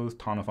in those.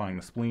 Tonifying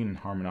the spleen and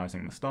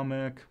harmonizing the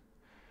stomach.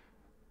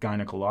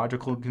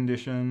 Gynecological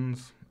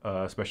conditions,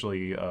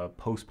 especially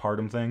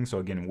postpartum things. So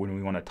again, when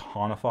we want to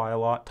tonify a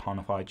lot,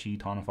 tonify qi,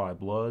 tonify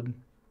blood.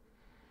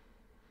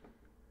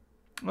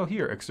 Oh,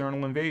 here,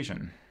 external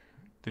invasion,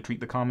 to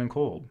treat the common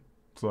cold.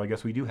 So I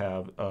guess we do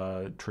have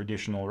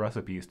traditional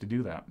recipes to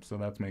do that. So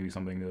that's maybe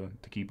something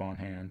to keep on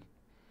hand.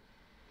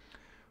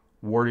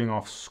 Warding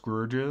off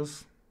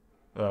scourges.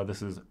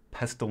 This is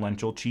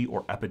pestilential qi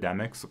or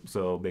epidemics.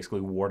 So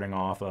basically warding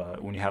off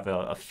when you have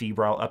a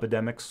febrile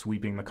epidemic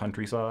sweeping the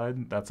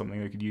countryside. That's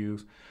something they could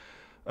use.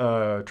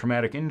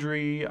 Traumatic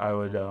injury. I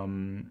would,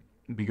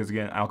 because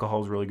again,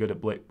 alcohol is really good at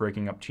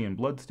breaking up qi and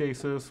blood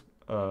stasis.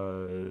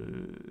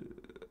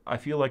 I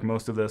feel like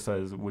most of this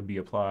would be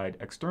applied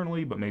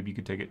externally, but maybe you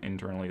could take it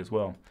internally as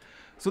well.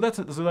 So that's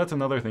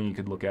another thing you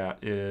could look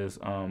at is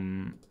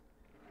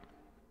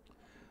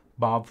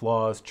Bob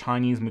Flaws,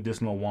 Chinese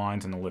Medicinal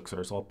Wines and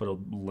Elixirs. So I'll put a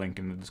link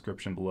in the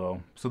description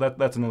below. So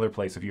that's another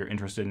place if you're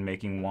interested in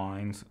making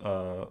wines,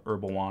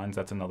 herbal wines.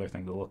 That's another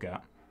thing to look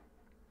at.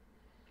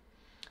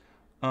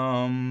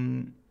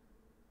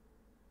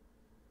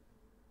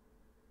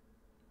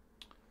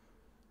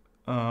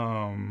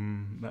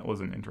 That was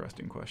an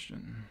interesting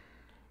question.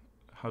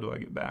 How do I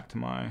get back to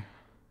my...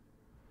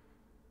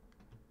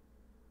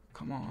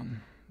 Come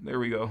on. There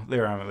we go.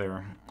 There.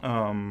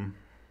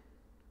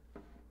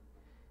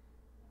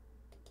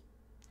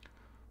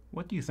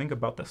 What do you think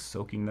about the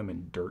soaking them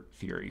in dirt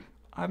theory?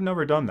 I've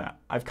never done that.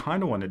 I've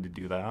kind of wanted to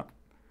do that.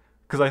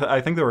 because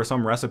I think there were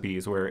some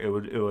recipes where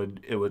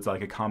it was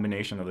like a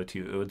combination of the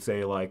two. It would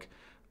say like,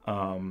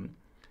 um,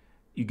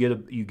 you get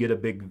a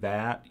big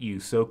vat, you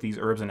soak these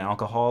herbs in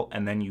alcohol,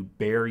 and then you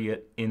bury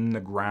it in the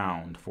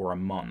ground for a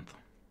month.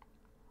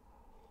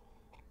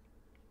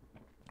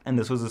 And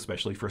this was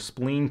especially for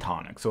spleen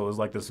tonic. So it was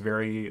like this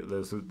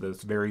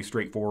very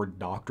straightforward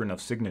doctrine of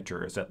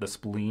signatures that the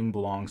spleen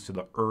belongs to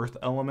the earth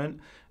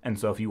element, and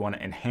so if you want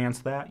to enhance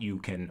that, you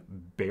can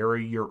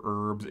bury your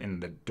herbs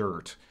in the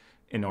dirt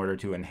in order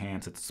to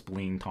enhance its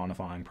spleen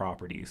tonifying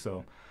properties.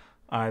 So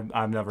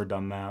I've never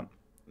done that.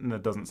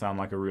 That doesn't sound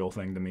like a real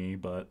thing to me,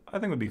 but I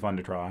think it would be fun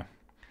to try.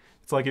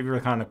 It's like if you're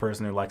the kind of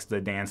person who likes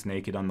to dance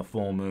naked on the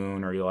full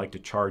moon, or you like to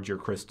charge your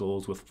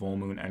crystals with full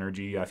moon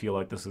energy. I feel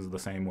like this is the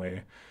same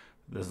way.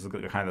 This is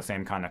kind of the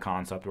same kind of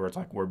concept where it's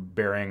like we're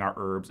burying our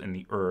herbs in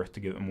the earth to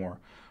give it more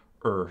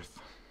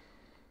earth.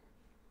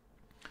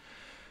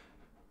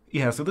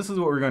 Yeah, so this is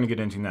what we're going to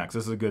get into next.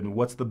 This is a good one.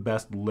 What's the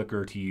best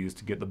liquor to use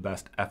to get the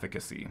best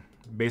efficacy?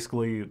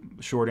 Basically,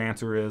 the short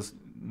answer is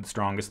the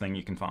strongest thing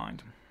you can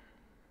find.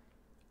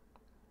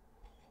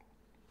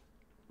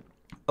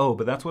 Oh,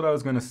 but that's what I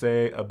was going to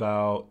say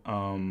about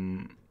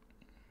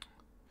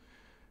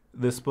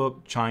this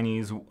book,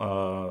 Chinese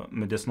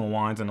Medicinal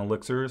Wines and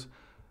Elixirs.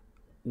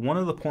 One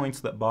of the points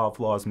that Bob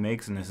Flaws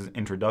makes in his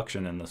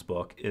introduction in this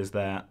book is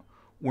that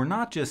we're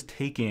not just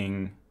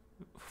taking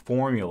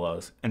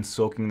formulas and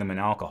soaking them in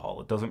alcohol.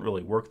 It doesn't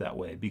really work that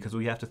way, because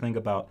we have to think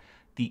about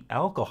the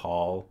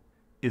alcohol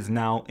is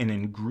now an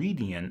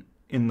ingredient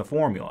in the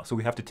formula. So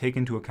we have to take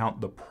into account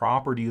the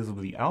properties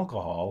of the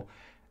alcohol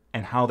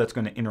and how that's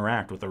going to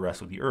interact with the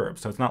rest of the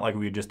herbs. So it's not like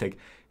we would just take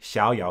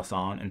xiao yao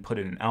san and put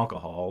it in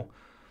alcohol.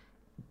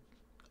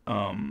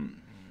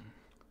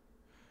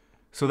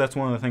 So that's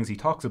one of the things he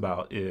talks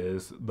about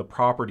is the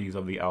properties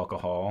of the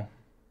alcohol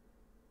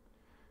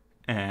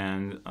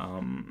and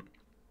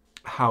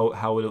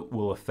how it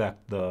will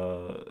affect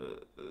the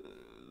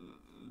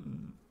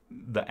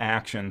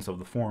actions of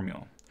the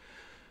formula.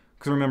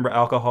 Because remember,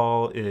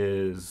 alcohol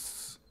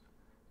is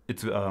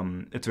it's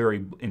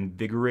very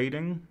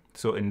invigorating.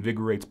 So it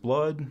invigorates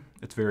blood.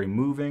 It's very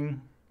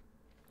moving.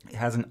 It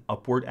has an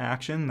upward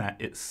action that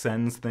it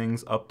sends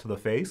things up to the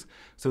face.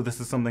 So this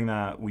is something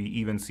that we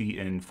even see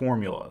in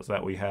formulas,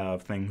 that we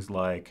have things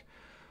like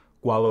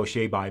gualo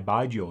she bai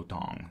bai jiu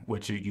tong,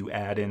 which you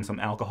add in some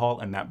alcohol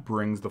and that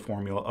brings the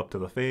formula up to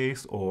the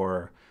face,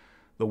 or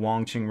the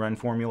Wang Qing Ren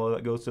formula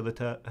that goes to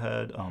the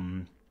head,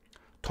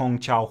 tong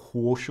chao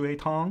huo shui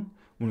tong.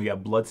 When we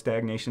have blood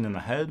stagnation in the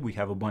head, we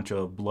have a bunch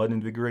of blood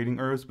invigorating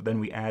herbs, but then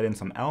we add in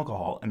some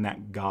alcohol and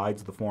that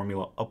guides the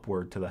formula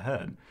upward to the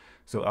head.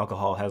 So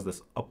alcohol has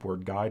this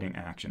upward guiding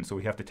action, so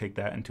we have to take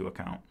that into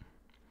account.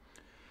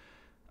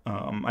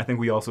 I think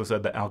we also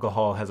said that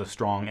alcohol has a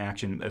strong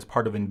action as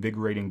part of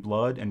invigorating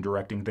blood and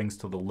directing things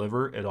to the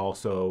liver. It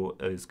also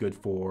is good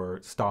for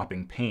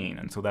stopping pain,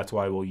 and so that's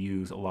why we'll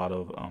use a lot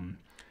of,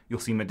 you'll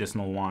see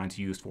medicinal wines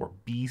used for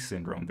B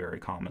syndrome very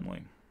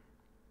commonly.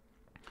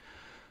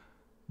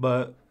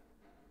 But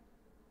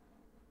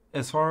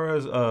as far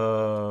as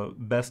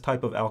best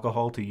type of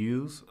alcohol to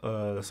use,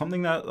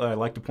 something that I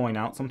like to point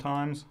out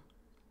sometimes,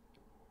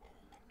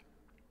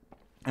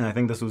 and I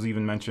think this was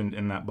even mentioned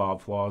in that Bob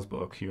Flaws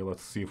book. Here,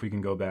 let's see if we can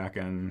go back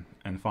and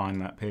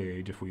find that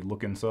page. If we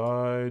look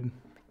inside.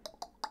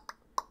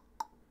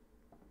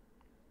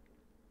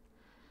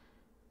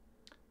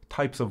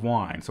 Types of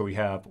wine. So we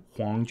have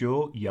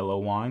Huangjiu, yellow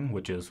wine,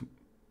 which is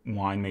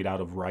wine made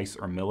out of rice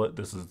or millet.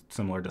 This is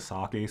similar to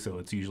sake, so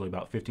it's usually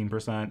about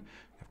 15%.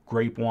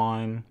 Grape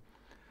wine,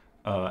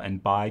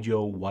 and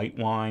Baijiu, white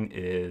wine,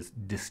 is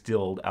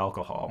distilled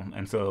alcohol.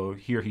 And so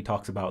here he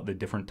talks about the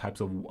different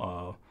types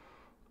of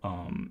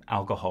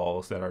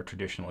alcohols that are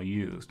traditionally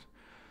used.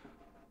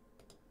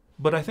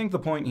 But I think the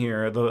point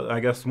here, I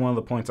guess one of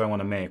the points I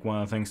want to make,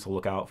 one of the things to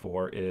look out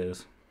for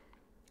is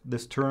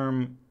this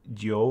term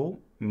jiu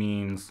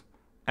means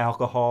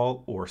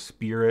alcohol or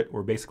spirit,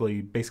 or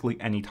basically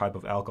any type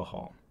of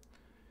alcohol.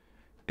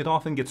 It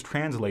often gets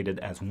translated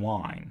as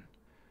wine.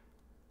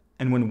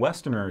 And when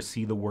Westerners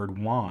see the word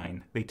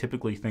wine, they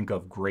typically think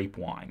of grape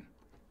wine.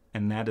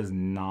 And that is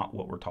not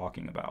what we're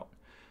talking about.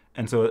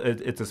 And so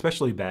it's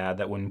especially bad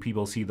that when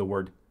people see the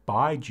word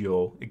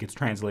baijiu, it gets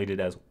translated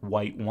as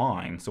white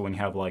wine. So when you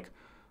have like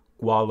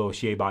gualo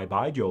xie bai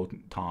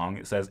baijiu tong,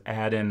 it says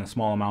add in a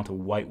small amount of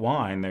white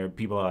wine. There,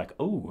 people are like,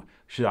 oh,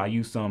 should I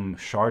use some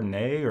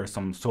Chardonnay or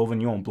some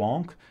Sauvignon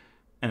Blanc?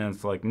 And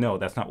it's like, no,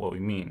 that's not what we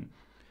mean.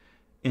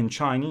 In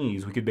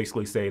Chinese, we could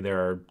basically say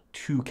there are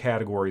two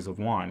categories of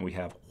wine. We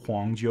have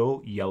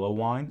Huangjiu, yellow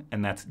wine,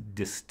 and that's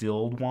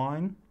distilled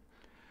wine,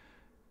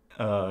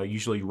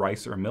 usually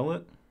rice or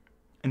millet.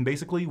 And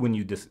basically, when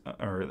you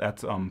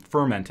that's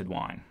fermented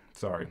wine.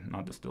 Sorry,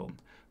 not distilled.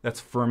 That's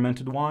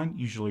fermented wine,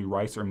 usually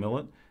rice or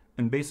millet.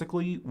 And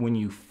basically, when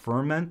you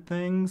ferment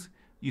things,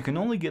 you can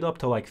only get up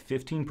to like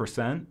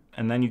 15%,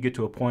 and then you get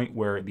to a point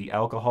where the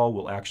alcohol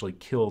will actually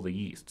kill the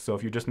yeast. So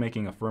if you're just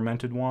making a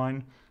fermented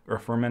wine or a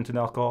fermented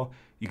alcohol,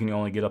 you can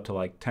only get up to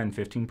like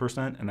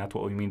 10-15%, and that's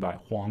what we mean by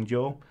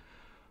Huangjiu.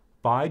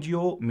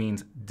 Baijiu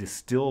means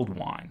distilled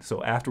wine.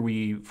 So after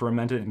we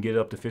ferment it and get it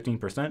up to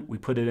 15%, we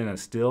put it in a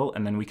still,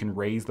 and then we can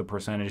raise the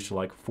percentage to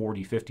like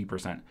 40,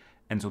 50%.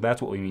 And so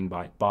that's what we mean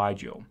by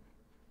baijiu.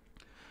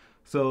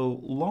 So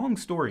long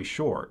story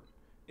short,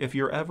 if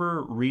you're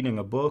ever reading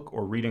a book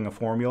or reading a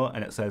formula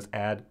and it says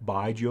add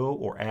baijiu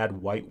or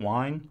add white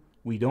wine,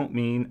 we don't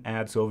mean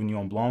add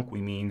Sauvignon Blanc,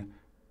 we mean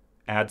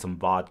add some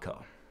vodka.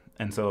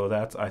 And so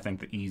that's, I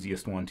think, the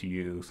easiest one to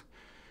use.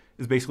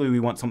 Is basically we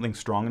want something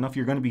strong enough.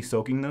 You're going to be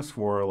soaking this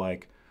for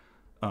like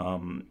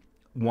 1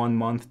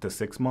 month to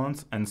 6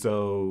 months. And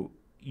so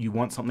you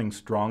want something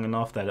strong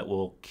enough that it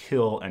will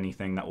kill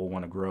anything that will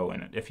want to grow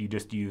in it. If you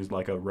just use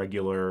like a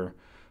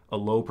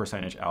low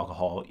percentage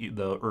alcohol,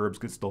 the herbs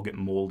could still get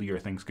moldy or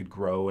things could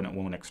grow and it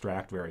won't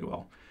extract very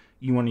well.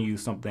 You want to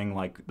use something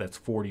like that's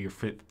 40 or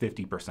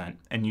 50%.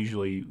 And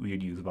usually we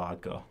would use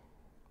vodka.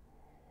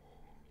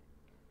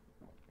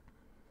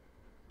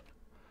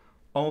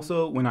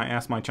 Also, when I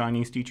asked my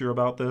Chinese teacher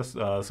about this,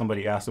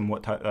 somebody asked him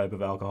what type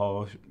of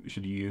alcohol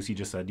should you use. He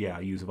just said, yeah,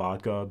 use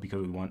vodka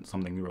because we want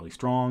something really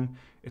strong.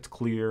 It's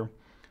clear.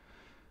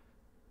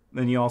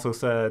 Then he also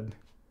said,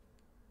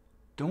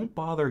 don't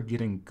bother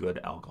getting good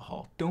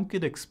alcohol. Don't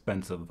get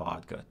expensive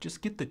vodka.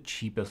 Just get the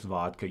cheapest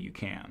vodka you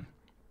can.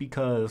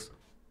 Because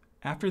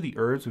after the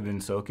herbs have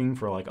been soaking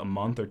for like a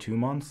month or 2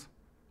 months,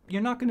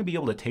 you're not going to be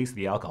able to taste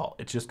the alcohol.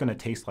 It's just going to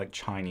taste like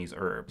Chinese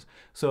herbs.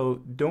 So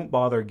don't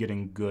bother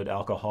getting good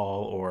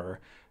alcohol or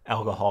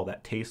alcohol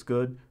that tastes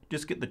good.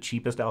 Just get the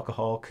cheapest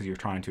alcohol because you're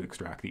trying to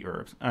extract the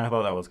herbs. And I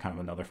thought that was kind of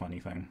another funny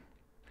thing.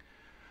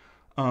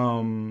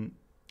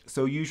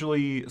 So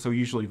usually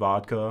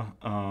vodka.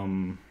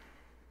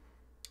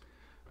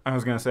 I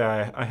was going to say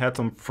I had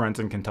some friends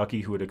in Kentucky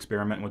who would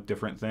experiment with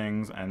different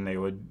things, and they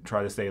would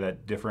try to say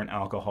that different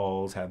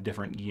alcohols have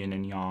different yin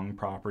and yang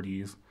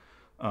properties.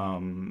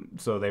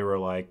 So they were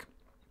like,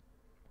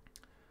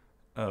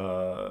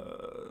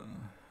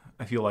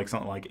 I feel like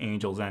something like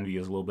Angel's Envy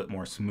is a little bit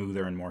more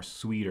smoother and more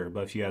sweeter.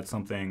 But if you had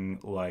something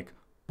like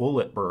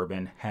Bullet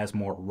Bourbon has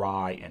more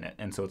rye in it,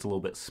 and so it's a little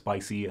bit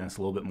spicy and it's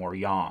a little bit more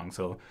yang.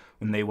 So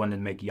when they wanted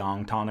to make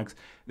yang tonics,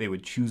 they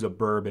would choose a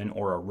bourbon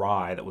or a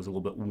rye that was a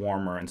little bit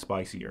warmer and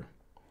spicier.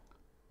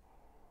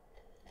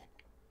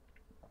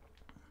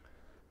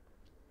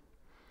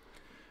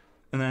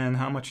 And then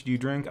how much do you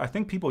drink? I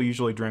think people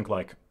usually drink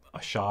like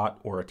a shot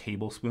or a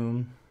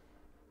tablespoon.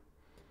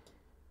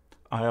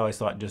 I always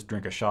thought just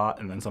drink a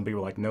shot, and then some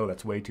people are like, no,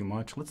 that's way too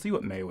much. Let's see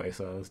what Mayway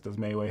says. Does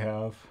Mayway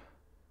have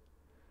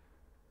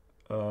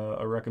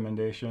a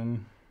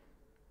recommendation?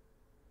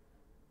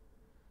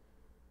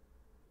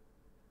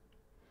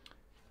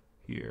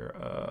 Here,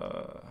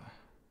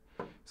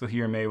 so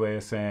here Mayway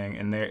is saying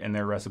in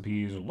their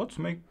recipes, let's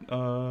make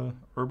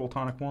herbal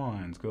tonic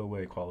wines. Go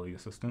away, quality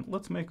assistant.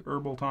 Let's make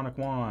herbal tonic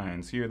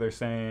wines. Here they're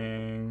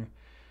saying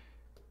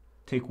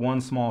take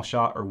 1 small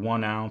shot or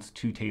 1 ounce,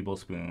 2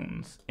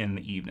 tablespoons in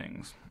the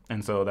evenings.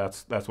 And so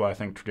that's why I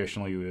think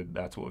traditionally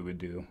that's what we would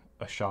do.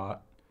 A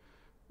shot,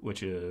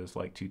 which is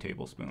like 2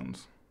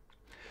 tablespoons.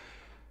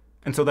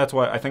 And so that's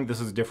why I think this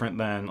is different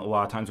than a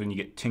lot of times when you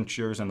get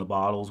tinctures in the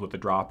bottles with the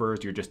droppers,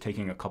 you're just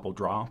taking a couple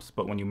drops.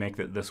 But when you make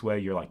it this way,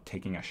 you're like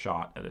taking a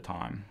shot at a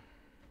time.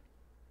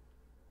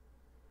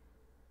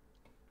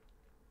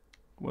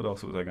 What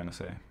else was I going to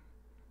say?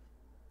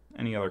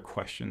 Any other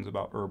questions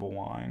about herbal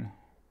wine?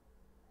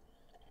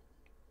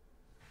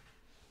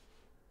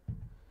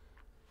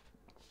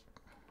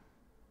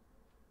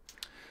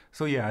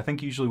 So yeah, I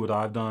think usually what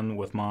I've done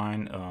with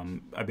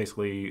mine, I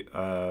basically,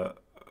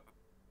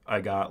 I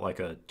got like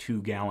a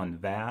 2-gallon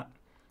vat,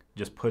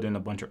 just put in a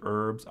bunch of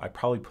herbs. I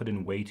probably put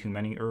in way too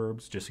many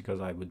herbs just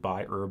because I would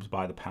buy herbs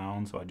by the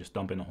pound, so I just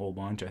dump in a whole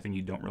bunch. I think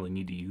you don't really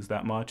need to use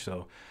that much,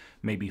 so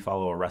maybe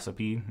follow a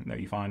recipe that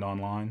you find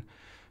online.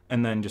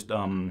 And then just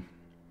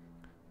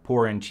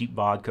pour in cheap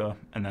vodka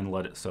and then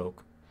let it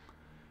soak.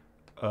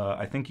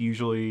 I think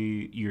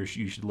usually you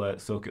should let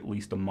it soak at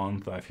least a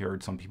month. I've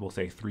heard some people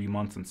say 3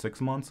 months and 6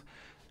 months.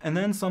 And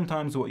then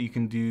sometimes what you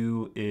can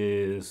do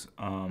is,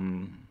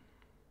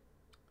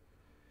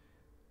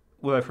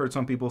 what I've heard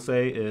some people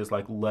say is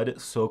like let it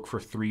soak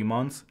for 3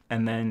 months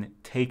and then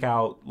take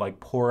out, like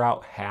pour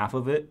out half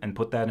of it and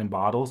put that in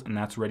bottles and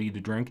that's ready to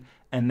drink,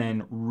 and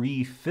then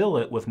refill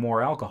it with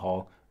more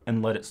alcohol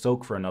and let it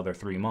soak for another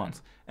 3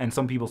 months. And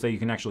some people say you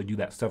can actually do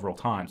that several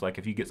times. Like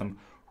if you get some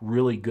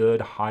really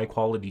good high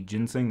quality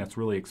ginseng that's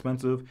really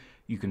expensive,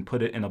 you can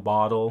put it in a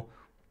bottle,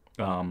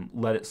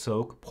 let it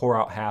soak, pour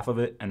out half of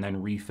it and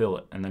then refill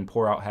it, and then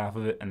pour out half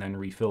of it and then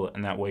refill it.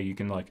 And that way you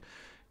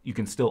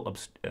can still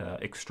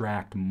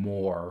extract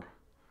more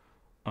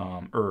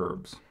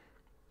herbs.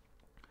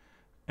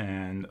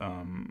 And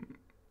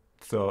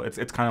so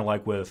it's kind of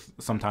like with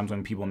sometimes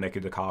when people make a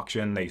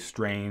decoction, they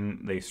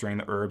strain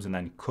the herbs and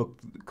then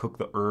cook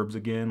the herbs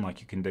again.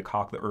 Like you can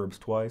decoct the herbs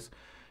twice.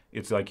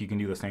 It's like you can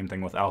do the same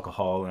thing with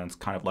alcohol, and it's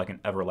kind of like an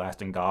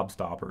everlasting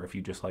gobstopper. If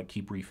you just like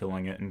keep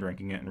refilling it and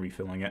drinking it and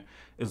refilling it,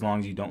 as long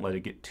as you don't let it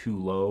get too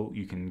low,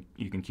 you can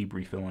keep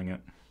refilling it.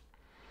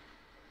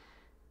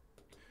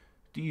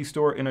 Do you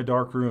store it in a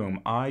dark room?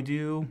 I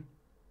do.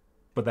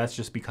 but that's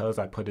just because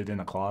I put it in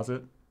a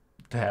closet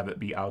to have it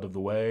be out of the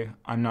way.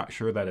 I'm not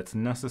sure that it's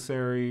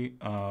necessary.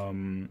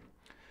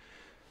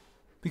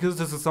 Because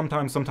this is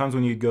sometimes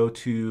when you go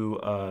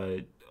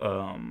to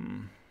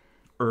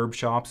herb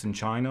shops in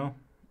China,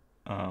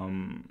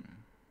 um,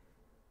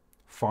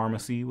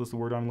 pharmacy was the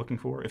word I'm looking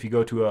for. If you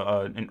go to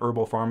an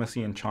herbal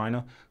pharmacy in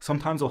China,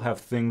 sometimes they'll have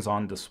things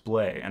on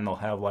display, and they'll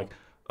have like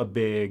a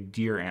big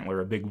deer antler,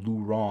 a big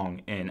lu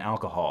rong in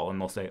alcohol,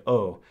 and they'll say,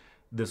 "Oh,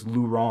 this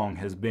lu rong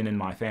has been in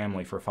my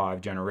family for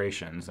 5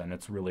 generations, and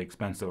it's really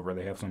expensive." Or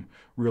they have some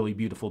really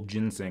beautiful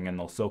ginseng, and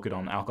they'll soak it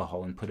on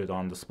alcohol and put it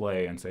on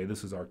display and say,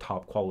 "This is our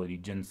top quality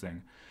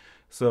ginseng."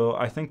 So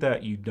I think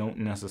that you don't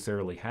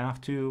necessarily have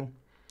to.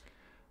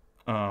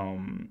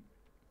 Um,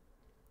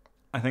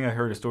 I think I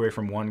heard a story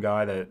from one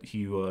guy that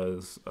he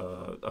was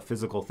a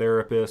physical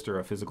therapist or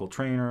a physical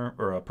trainer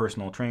or a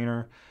personal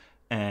trainer,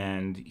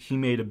 and he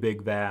made a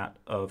big vat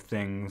of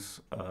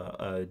things,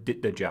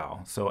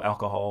 ditdajao, so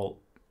alcohol,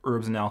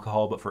 herbs and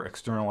alcohol, but for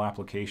external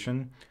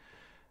application.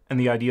 And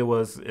the idea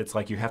was it's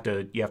like you have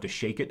to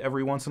shake it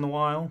every once in a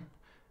while.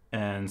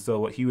 And so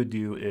what he would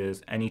do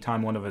is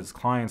anytime one of his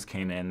clients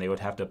came in, they would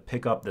have to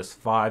pick up this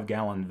 5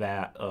 gallon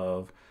vat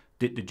of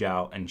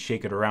ditdajao and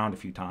shake it around a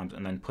few times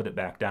and then put it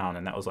back down.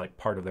 And that was like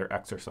part of their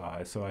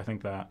exercise. So I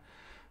think that,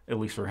 at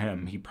least for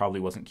him, he probably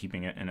wasn't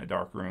keeping it in a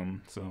dark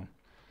room. So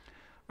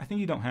I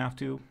think you don't have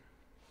to.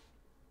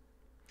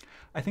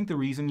 I think the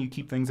reason you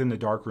keep things in the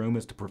dark room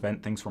is to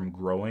prevent things from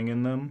growing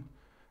in them.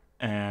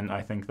 And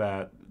I think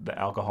that the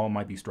alcohol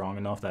might be strong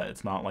enough that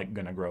it's not like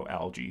gonna grow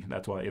algae.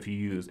 That's why if you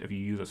use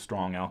a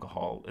strong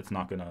alcohol, it's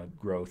not gonna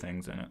grow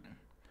things in it.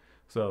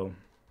 So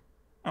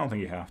I don't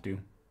think you have to.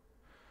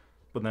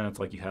 But then it's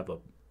like you have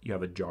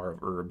a jar of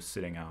herbs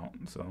sitting out,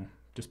 so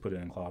just put it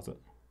in a closet.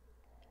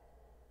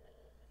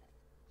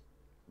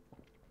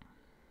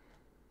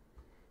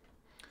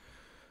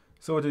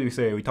 So what did we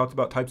say? We talked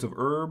about types of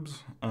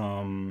herbs.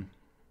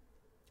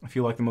 I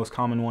feel like the most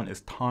common one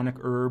is tonic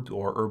herbs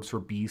or herbs for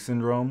bee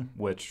syndrome,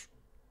 which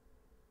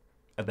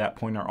at that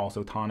point are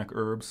also tonic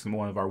herbs. And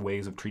one of our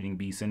ways of treating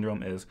bee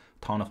syndrome is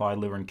tonified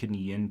liver and kidney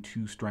yin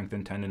to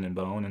strengthen tendon and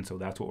bone, and so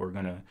that's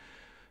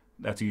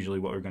usually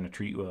what we're gonna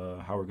treat,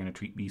 how we're gonna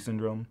treat bee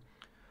syndrome.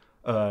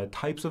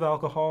 Types of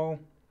alcohol.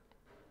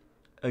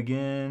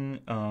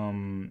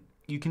 Again,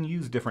 you can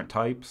use different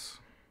types.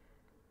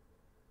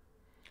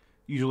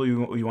 Usually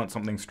you want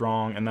something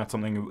strong, and that's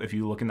something, if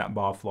you look in that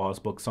Bob Flaw's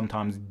book,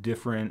 sometimes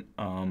different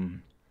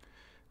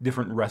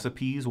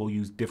recipes will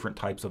use different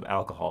types of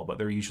alcohol, but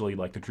they're usually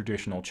like the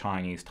traditional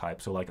Chinese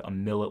type, so like a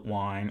millet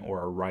wine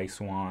or a rice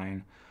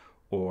wine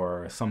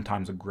or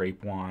sometimes a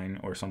grape wine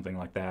or something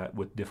like that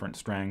with different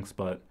strengths.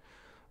 But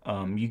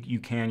you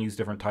can use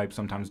different types.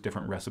 Sometimes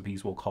different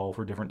recipes will call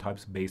for different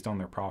types based on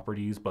their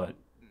properties, but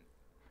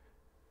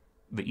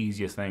the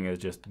easiest thing is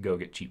just to go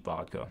get cheap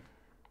vodka.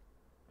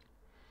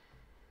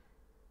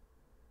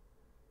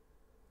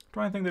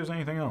 Trying to think if there's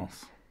anything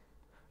else.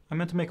 I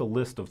meant to make a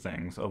list of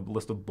things, a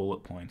list of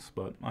bullet points,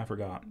 but I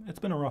forgot. It's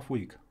been a rough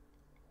week.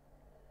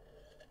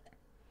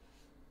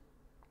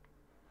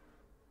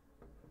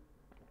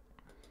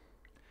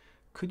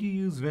 Could you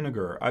use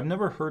vinegar? I've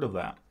never heard of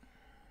that.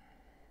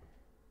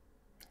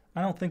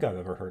 I don't think I've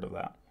ever heard of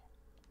that.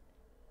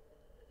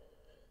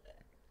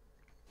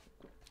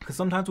 Because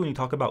sometimes when you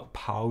talk about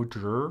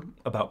powder,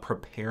 about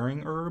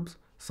preparing herbs,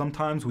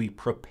 sometimes we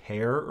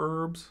prepare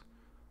herbs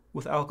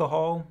with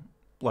alcohol.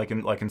 Like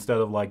instead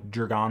of like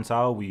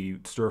zhigansao, we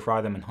stir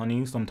fry them in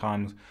honey.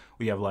 Sometimes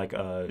we have like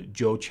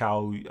jiu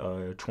chao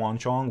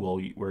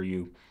chuanchong, where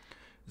you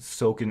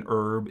soak an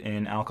herb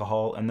in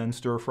alcohol and then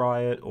stir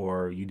fry it,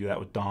 or you do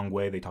that with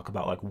dongui. They talk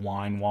about like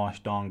wine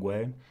wash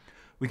dongui.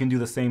 We can do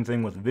the same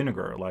thing with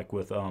vinegar, like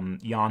with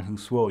yan hu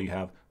suo. You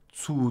have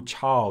cu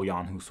chao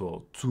yan hu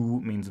suo. Cu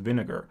means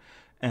vinegar,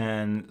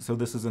 and so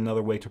this is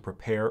another way to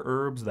prepare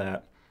herbs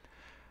that.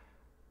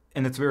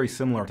 And it's very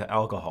similar to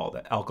alcohol,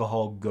 that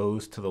alcohol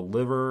goes to the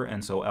liver,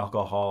 and so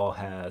alcohol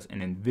has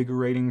an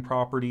invigorating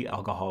property.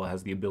 Alcohol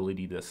has the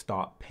ability to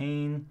stop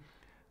pain.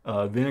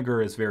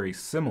 Vinegar is very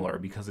similar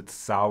because it's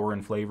sour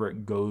in flavor.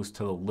 It goes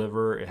to the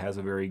liver.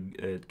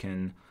 It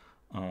can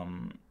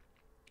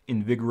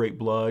invigorate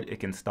blood. It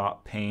can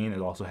stop pain.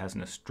 It also has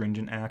an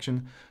astringent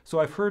action.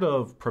 So I've heard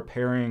of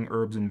preparing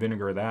herbs in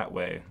vinegar that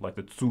way, like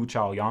the Tzu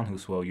Chao Yanhu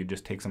Suo. You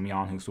just take some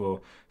Yanhu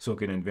Suo,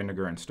 soak it in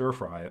vinegar, and stir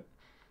fry it.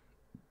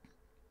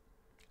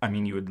 I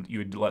mean, you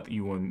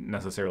wouldn't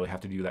necessarily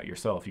have to do that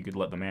yourself. You could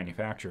let the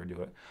manufacturer do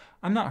it.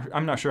 I'm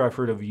not sure I've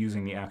heard of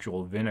using the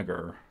actual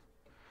vinegar.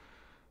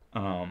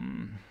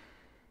 And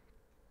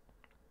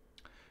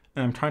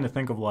I'm trying to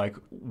think of like,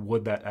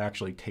 would that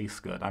actually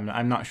taste good?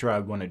 I'm not sure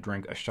I'd want to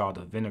drink a shot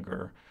of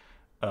vinegar,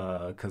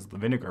 because the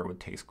vinegar would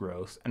taste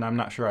gross. And I'm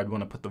not sure I'd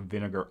want to put the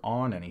vinegar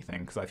on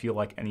anything, because I feel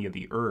like any of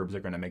the herbs are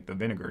going to make the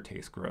vinegar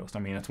taste gross. I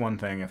mean, it's one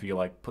thing if you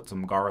like put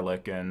some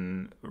garlic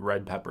and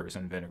red peppers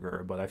in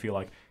vinegar, but I feel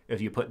like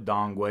if you put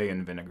dongui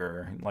in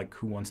vinegar, like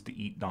who wants to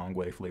eat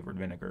dongui flavored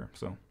vinegar?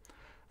 So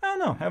I don't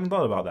know. Haven't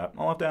thought about that.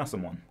 I'll have to ask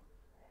someone.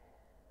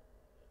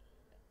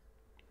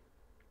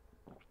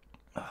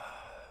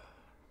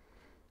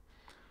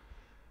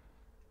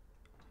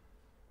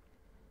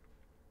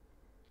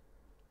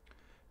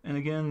 And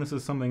again, this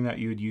is something that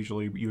you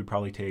would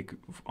probably take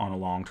on a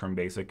long-term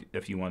basis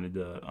if you wanted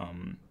to,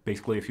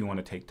 basically if you want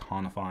to take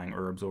tonifying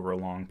herbs over a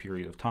long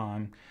period of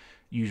time.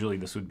 Usually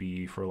this would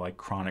be for like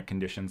chronic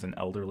conditions in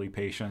elderly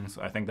patients.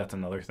 I think that's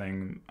another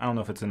thing. I don't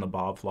know if it's in the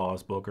Bob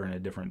Flaws book or in a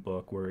different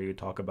book where you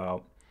talk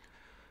about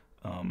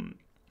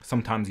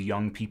sometimes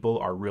young people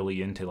are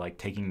really into like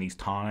taking these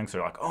tonics.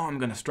 They're like, oh, I'm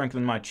going to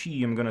strengthen my chi.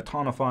 I'm going to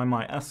tonify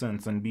my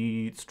essence and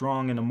be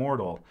strong and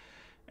immortal.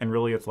 And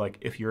really it's like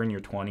if you're in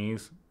your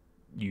 20s,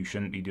 you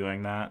shouldn't be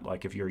doing that.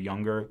 Like if you're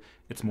younger,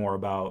 it's more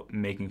about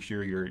making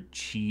sure your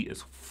chi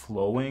is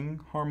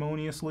flowing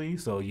harmoniously.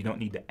 So you don't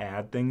need to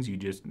add things. You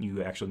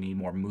actually need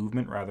more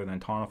movement rather than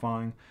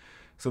tonifying.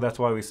 So that's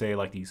why we say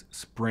like these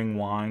spring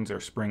wines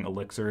or spring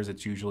elixirs.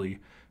 It's usually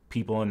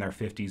people in their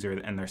 50s or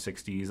in their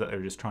 60s that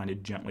are just trying to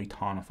gently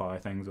tonify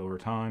things over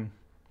time.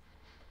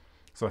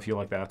 So I feel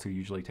like that's who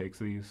usually takes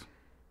these.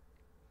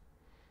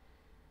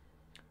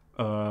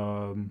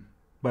 But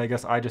I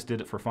guess I just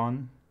did it for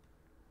fun.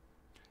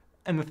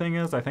 And the thing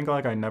is, I think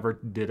like I never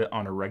did it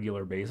on a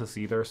regular basis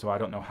either, so I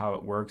don't know how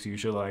it works.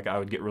 Usually like I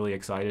would get really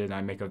excited and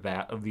I'd make a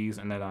vat of these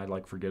and then I'd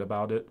like forget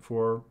about it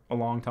for a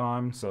long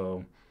time.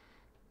 So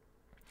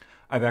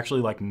I've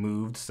actually like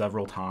moved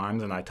several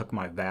times and I took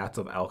my vats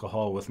of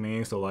alcohol with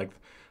me. So like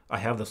I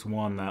have this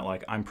one that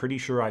like I'm pretty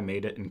sure I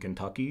made it in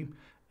Kentucky.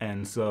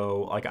 And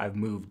so like I've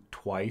moved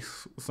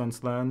twice since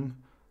then.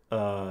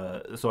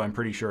 So I'm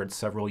pretty sure it's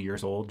several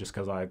years old just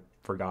because I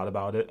forgot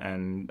about it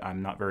and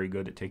I'm not very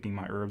good at taking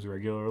my herbs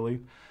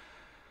regularly.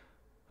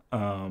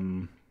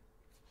 So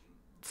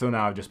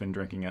now I've just been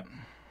drinking it.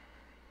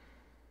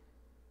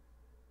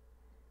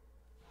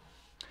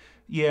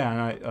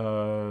 Yeah,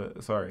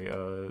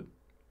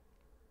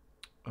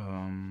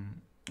 and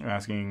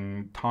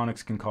asking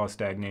tonics can cause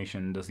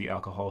stagnation. Does the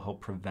alcohol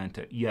help prevent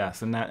it?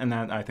 Yes, and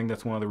that I think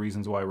that's one of the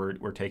reasons why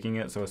we're taking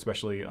it. So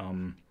especially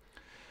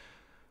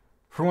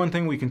for one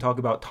thing, we can talk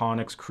about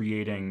tonics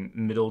creating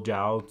middle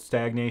jiao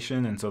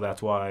stagnation, and so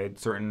that's why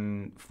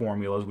certain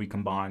formulas we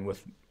combine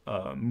with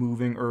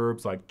moving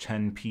herbs like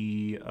chen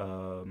pi,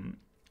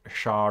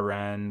 sha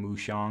ren, mu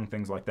xiang,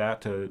 things like that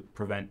to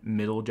prevent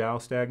middle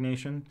jiao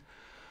stagnation.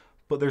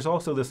 But there's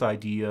also this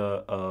idea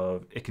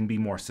of it can be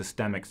more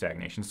systemic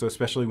stagnation. So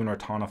especially when we're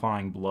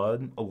tonifying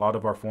blood, a lot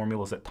of our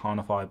formulas that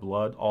tonify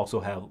blood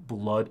also have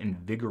blood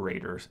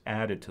invigorators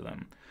added to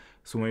them.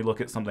 So when we look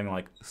at something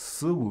like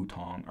Si Wu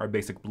Tong, our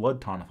basic blood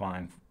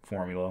tonifying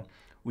formula,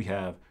 we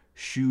have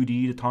Shu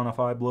Di to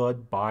tonify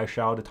blood, Bai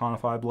Shao to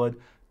tonify blood,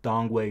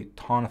 Dong Wei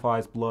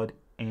tonifies blood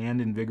and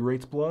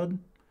invigorates blood.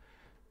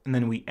 And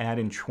then we add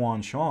in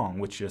Chuan Shang,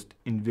 which just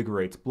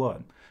invigorates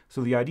blood. So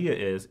the idea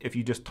is if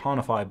you just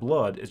tonify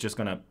blood, it's just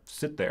going to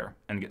sit there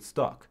and get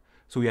stuck.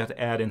 So we have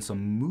to add in some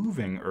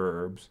moving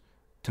herbs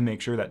to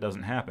make sure that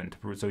doesn't happen,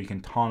 so you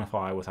can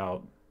tonify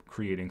without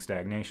creating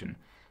stagnation.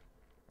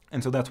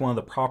 And so that's one of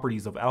the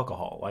properties of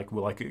alcohol. Like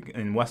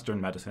in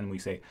Western medicine, we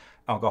say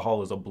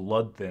alcohol is a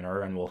blood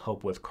thinner and will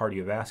help with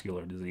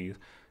cardiovascular disease.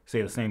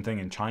 Say the same thing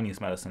in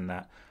Chinese medicine,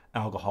 that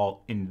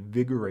alcohol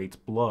invigorates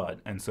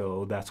blood. And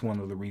so that's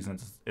one of the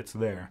reasons it's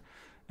there.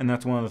 And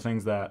that's one of the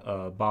things that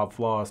Bob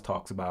Flaws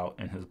talks about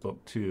in his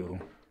book too.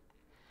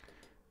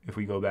 If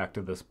we go back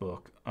to this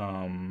book,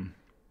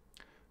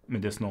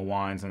 Medicinal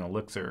Wines and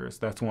Elixirs,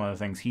 that's one of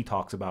the things he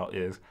talks about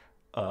is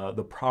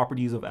the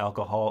properties of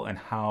alcohol and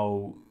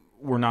how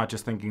we're not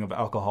just thinking of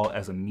alcohol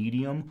as a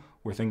medium,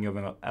 we're thinking of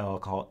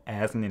alcohol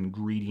as an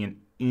ingredient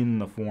in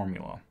the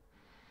formula.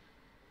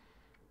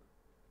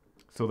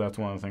 So that's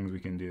one of the things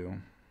we can do.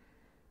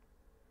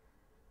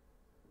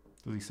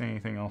 Does he say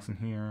anything else in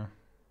here?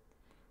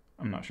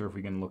 I'm not sure if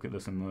we can look at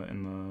this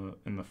in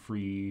the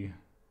free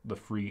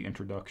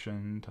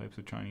introduction types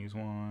of Chinese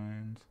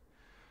wines.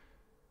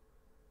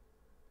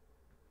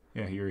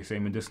 Yeah, here you say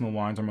medicinal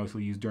wines are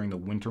mostly used during the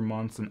winter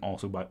months and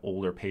also by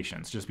older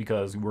patients, just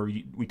because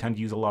we tend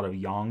to use a lot of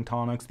yang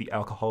tonics. The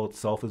alcohol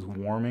itself is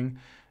warming,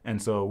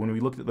 and so when we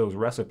looked at those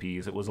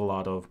recipes, it was a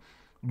lot of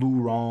lu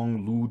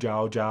rong, lu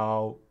jiao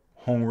jiao,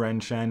 hong ren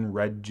shen,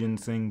 red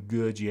ginseng,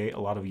 ge jie, a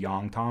lot of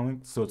yang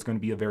tonics. So it's going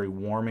to be a very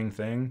warming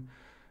thing.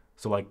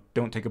 So like,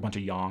 don't take a bunch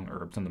of yang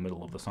herbs in the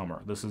middle of the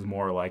summer. This is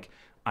more like,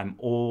 I'm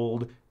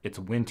old, it's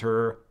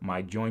winter,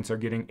 my joints are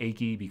getting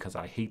achy because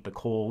I hate the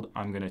cold.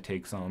 I'm going to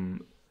take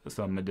some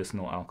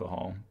medicinal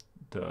alcohol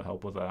to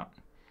help with that.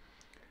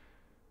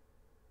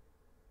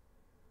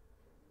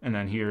 And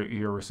then here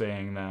we're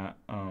saying that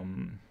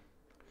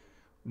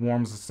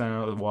warms the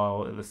center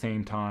while at the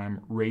same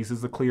time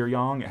raises the clear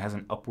yang. It has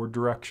an upward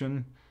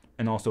direction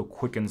and also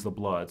quickens the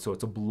blood. So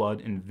it's a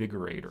blood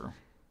invigorator.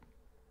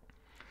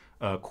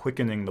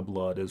 Quickening the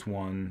blood is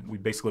one.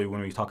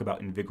 When we talk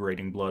about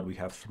invigorating blood, we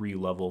have 3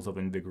 levels of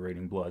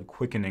invigorating blood.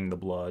 Quickening the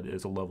blood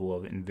is a level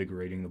of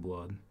invigorating the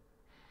blood.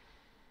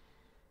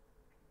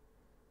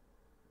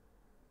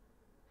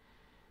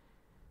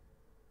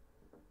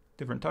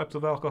 Different types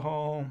of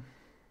alcohol.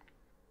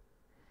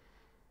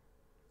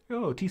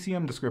 Oh,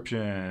 TCM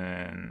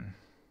description.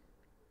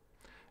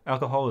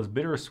 Alcohol is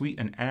bitter, sweet,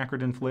 and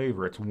acrid in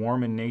flavor. It's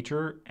warm in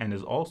nature and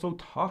is also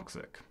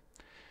toxic.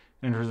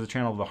 Enters the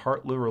channel of the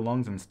heart, liver,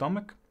 lungs, and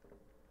stomach.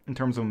 In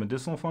terms of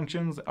medicinal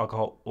functions,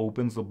 alcohol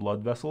opens the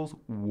blood vessels,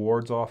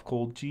 wards off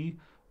cold qi,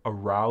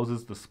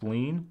 arouses the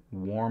spleen,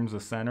 warms the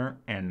center,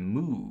 and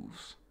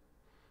moves.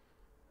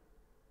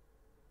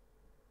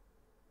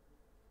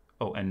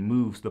 Oh, and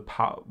moves the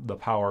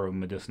power of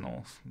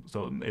medicinals.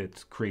 So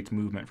it creates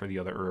movement for the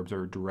other herbs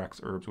or directs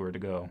herbs where to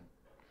go.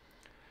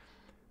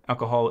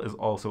 Alcohol is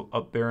also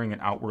upbearing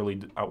and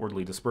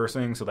outwardly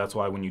dispersing. So that's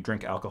why when you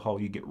drink alcohol,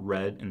 you get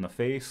red in the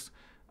face.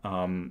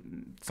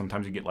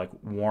 Sometimes you get like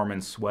warm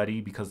and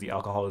sweaty because the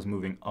alcohol is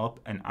moving up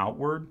and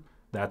outward.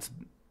 That's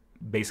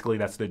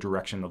the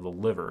direction of the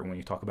liver. When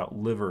you talk about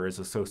liver is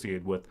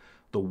associated with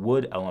the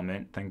wood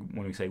element.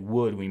 When we say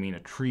wood, we mean a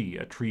tree.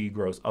 A tree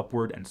grows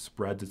upward and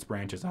spreads its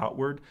branches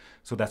outward.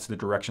 So that's the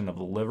direction of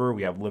the liver.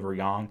 We have liver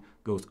yang,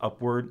 goes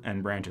upward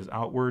and branches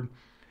outward.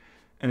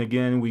 And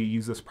again, we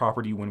use this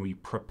property when we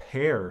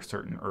prepare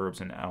certain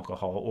herbs in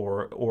alcohol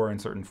or in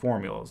certain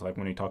formulas. Like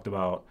when we talked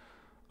about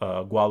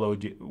gualo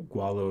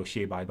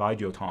xie bai bai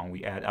jiu tong,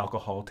 we add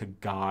alcohol to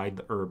guide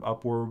the herb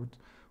upward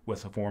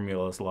with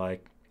formulas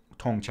like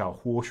tong chao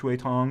huo shui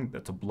tong.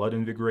 That's a blood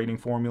invigorating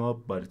formula,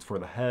 but it's for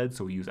the head.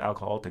 So we use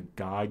alcohol to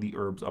guide the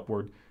herbs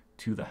upward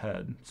to the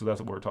head. So that's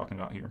what we're talking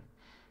about here.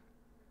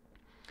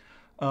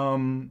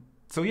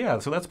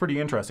 So that's pretty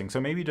interesting.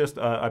 So maybe just,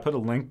 I put a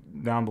link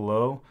down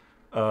below.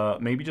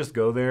 Maybe just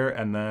go there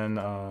and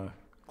then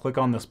click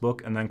on this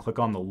book and then click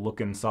on the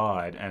look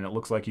inside, and it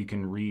looks like you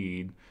can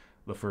read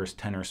the first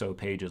 10 or so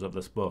pages of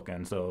this book,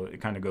 and so it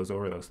kind of goes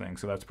over those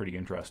things, so that's pretty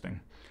interesting.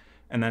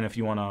 And then if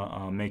you want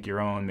to make your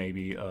own,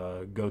 maybe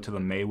go to the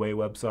Mayway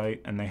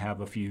website, and they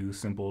have a few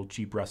simple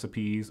cheap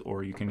recipes,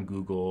 or you can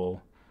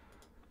Google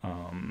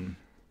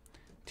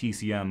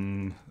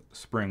TCM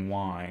spring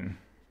wine,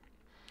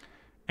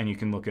 and you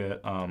can look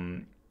at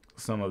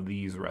some of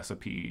these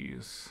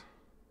recipes.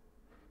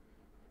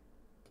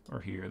 Or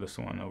here, this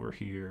one over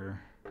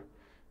here.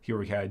 Here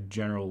we had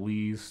General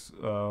Lee's,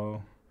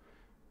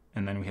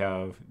 and then we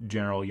have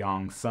General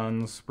Yang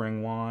Sun's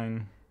spring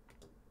wine.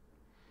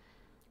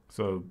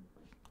 So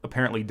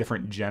apparently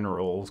different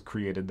generals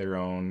created their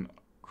own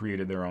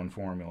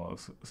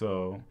formulas.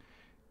 So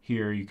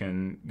here you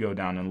can go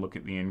down and look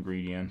at the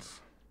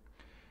ingredients.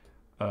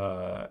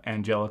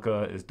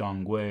 Angelica is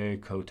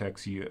Dongui,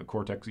 Cortex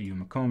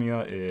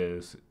Eumacomia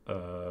is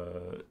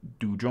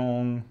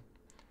Duzhong.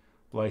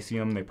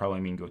 Lycium, they probably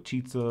mean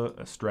Gochitsa.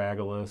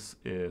 Astragalus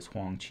is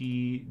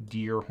Huangqi.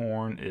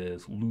 Deerhorn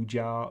is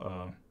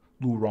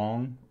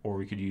Lurong, or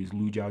we could use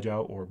Lu Jiao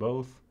Jiao or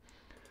both.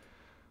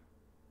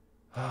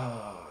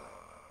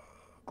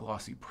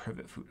 Glossy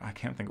privet food. I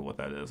can't think of what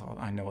that is.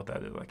 I know what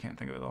that is. I can't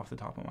think of it off the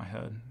top of my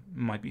head. It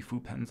might be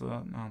Fupenza.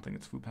 I don't think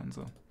it's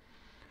Fupenza.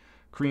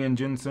 Korean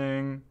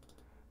ginseng.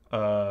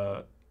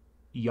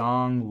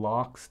 Yang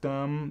lock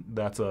stem,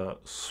 that's a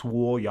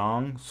Suo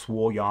Yang.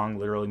 Suo Yang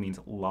literally means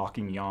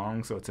locking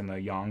yang, so it's in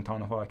the Yang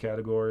Tonify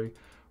category.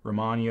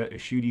 Romania is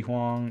Shudi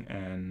Huang,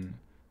 and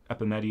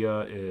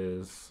Epimedia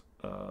is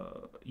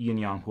Yin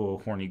Yang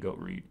Huo, horny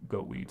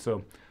goatweed.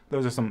 So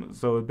those are some.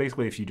 So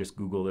basically, if you just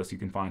Google this, you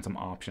can find some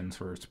options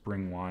for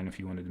spring wine if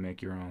you wanted to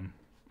make your own.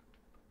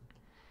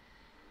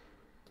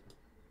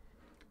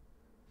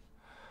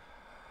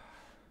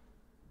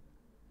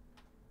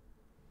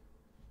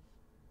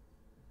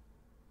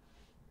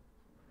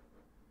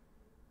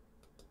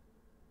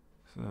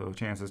 So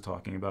Chance is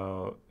talking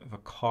about if a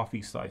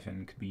coffee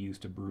siphon could be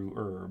used to brew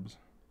herbs.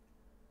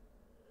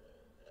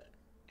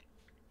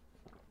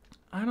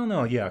 I don't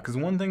know, yeah, because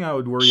one thing I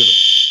would worry about...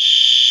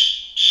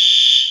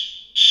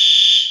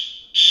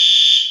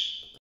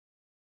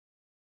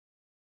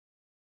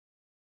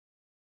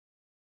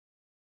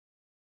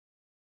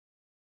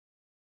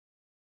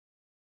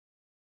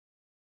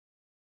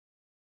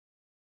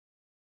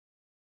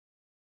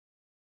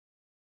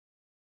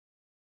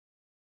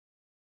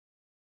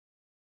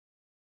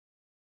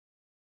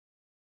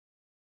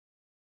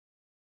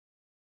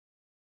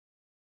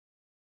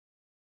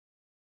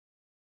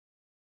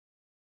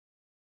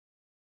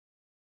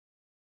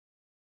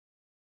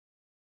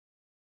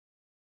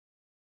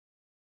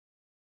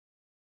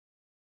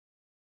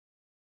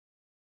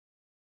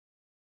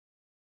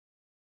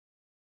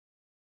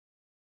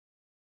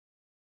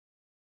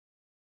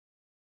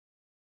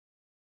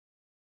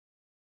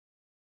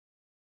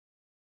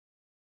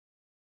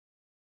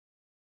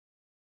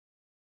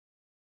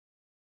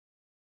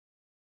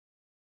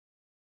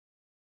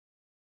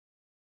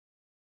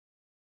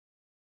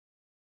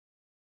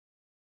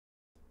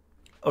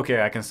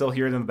 Okay, I can still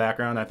hear it in the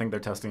background. I think they're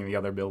testing the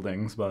other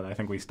buildings, but I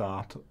think we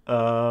stopped.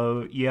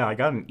 Yeah, I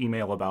got an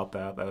email about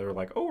that. They were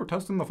like, "Oh, we're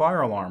testing the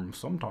fire alarm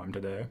sometime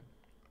today."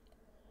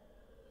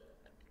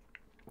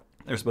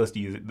 They're supposed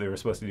to use it. They were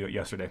supposed to do it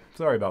yesterday.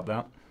 Sorry about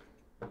that.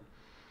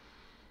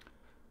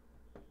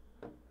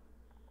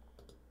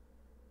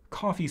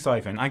 Coffee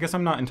siphon. I guess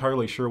I'm not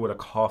entirely sure what a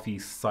coffee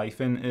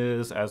siphon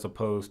is, as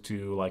opposed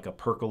to like a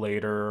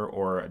percolator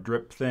or a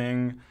drip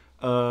thing.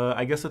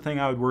 I guess the thing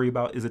I would worry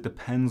about is it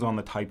depends on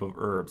the type of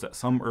herbs. That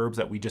some herbs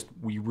that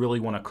we really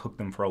want to cook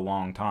them for a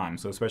long time.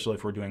 So especially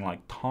if we're doing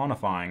like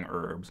tonifying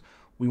herbs,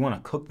 we want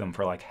to cook them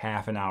for like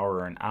half an hour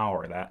or an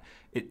hour. That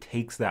it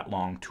takes that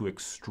long to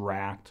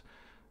extract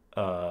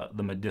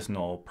the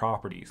medicinal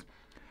properties.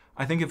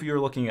 I think if you're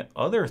looking at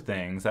other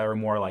things that are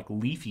more like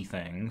leafy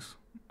things,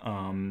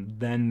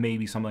 then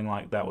maybe something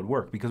like that would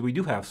work, because we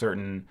do have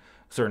certain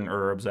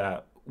herbs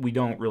that we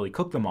don't really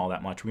cook them all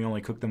that much. We only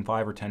cook them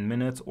 5 or 10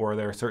 minutes, or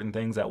there are certain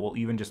things that will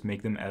even just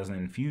make them as an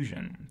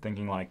infusion.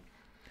 Thinking like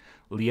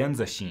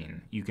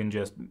lienzashin, you can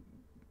just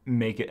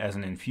make it as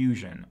an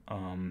infusion,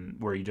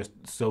 where you just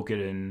soak it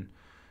in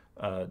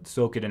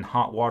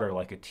hot water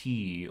like a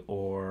tea,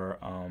 or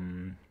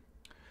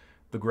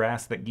the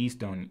grass that geese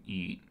don't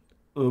eat,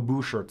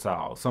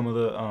 Buschertsau. Some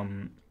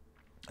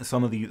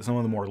of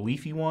the more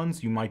leafy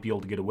ones you might be able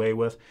to get away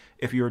with.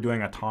 If you're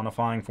doing a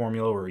tonifying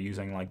formula or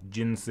using like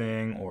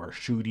ginseng or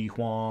shudi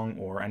huang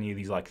or any of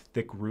these like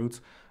thick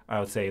roots, I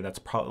would say that's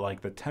probably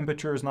like the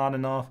temperature is not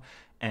enough,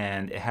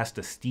 and it has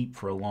to steep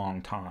for a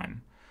long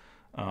time.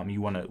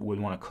 You would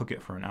want to cook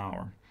it for an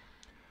hour.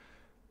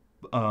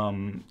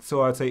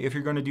 So I'd say if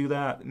you're going to do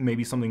that,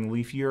 maybe something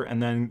leafier,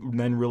 and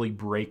then really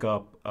break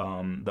up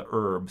the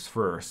herbs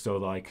first. So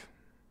like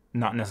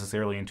not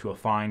necessarily into a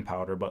fine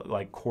powder, but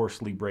like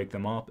coarsely break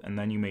them up, and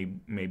then you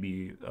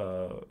maybe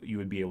you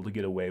would be able to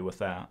get away with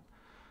that.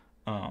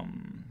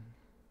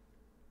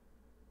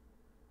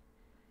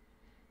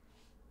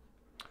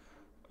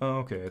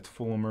 Okay, it's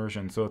full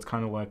immersion, so it's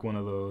kind of like one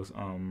of those.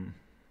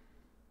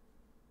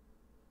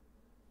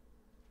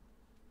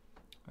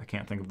 I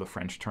can't think of the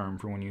French term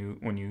for when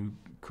you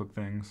cook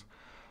things.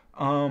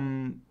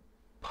 Um,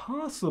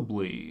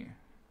 Possibly.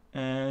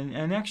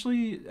 And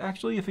actually,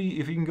 if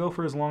you can go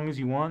for as long as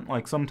you want,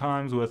 like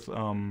sometimes with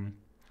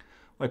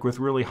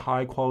really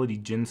high quality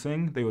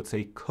ginseng, they would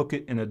say cook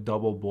it in a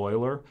double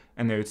boiler,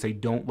 and they would say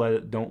don't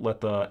let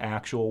the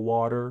actual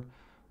water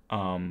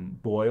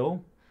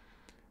boil.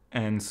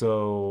 And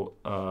so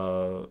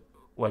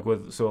like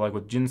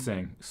with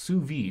ginseng,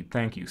 sous vide.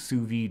 Thank you,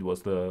 sous vide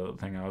was the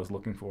thing I was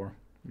looking for.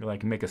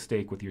 Like make a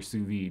steak with your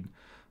sous vide.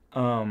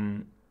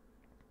 Um,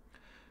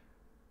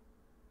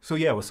 So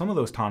yeah, with some of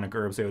those tonic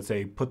herbs, they would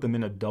say put them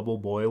in a double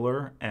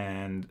boiler,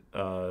 and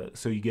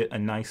so you get a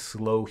nice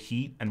slow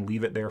heat and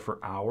leave it there for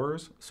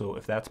hours. So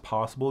if that's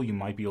possible, you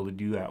might be able to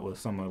do that with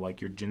some of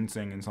like your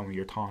ginseng and some of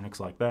your tonics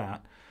like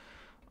that.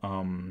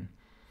 Um,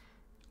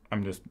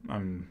 I'm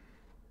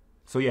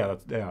so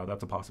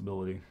that's a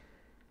possibility.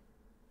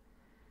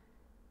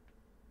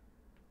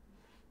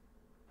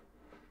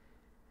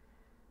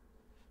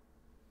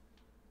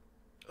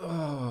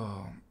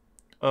 Oh,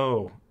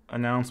 oh,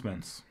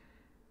 announcements.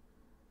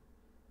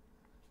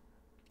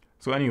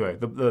 So anyway,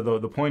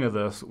 the point of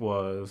this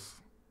was,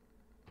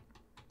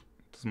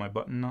 does my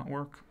button not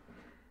work?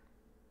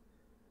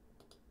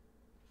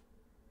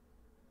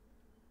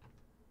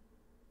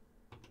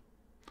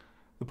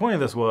 The point of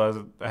this was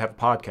I have a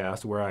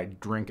podcast where I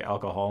drink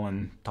alcohol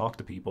and talk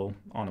to people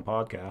on a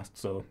podcast.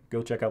 So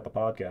go check out the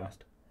podcast.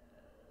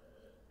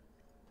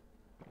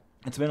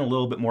 It's been a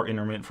little bit more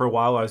intermittent. For a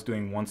while, I was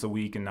doing once a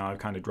week, and now I've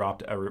kind of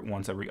dropped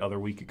once every other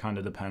week. It kind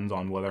of depends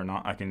on whether or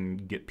not I can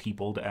get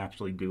people to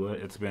actually do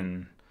it. It's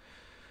been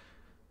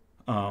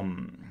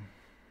um,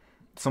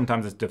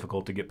 sometimes it's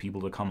difficult to get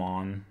people to come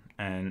on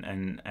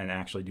and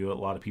actually do it.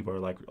 A lot of people are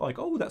like,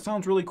 oh, that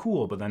sounds really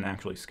cool, but then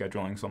actually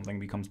scheduling something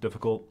becomes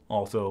difficult.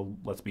 Also,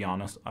 let's be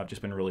honest, I've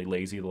just been really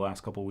lazy the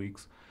last couple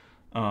weeks.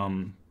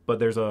 But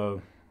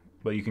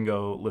but you can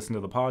go listen to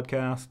the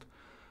podcast.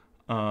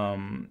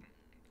 Um,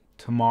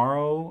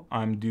 Tomorrow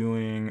I'm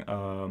doing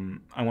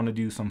I want to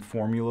do some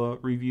formula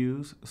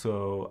reviews,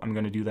 so I'm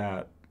going to do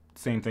that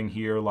same thing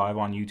here live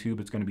on YouTube.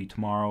 It's going to be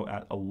tomorrow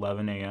at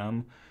 11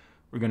 a.m.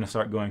 We're going to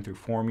start going through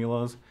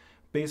formulas.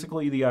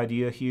 Basically, the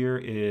idea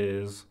here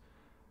is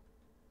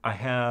I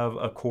have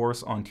a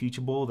course on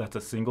Teachable that's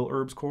a single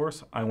herbs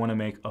course. I want to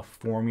make a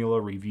formula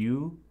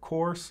review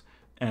course.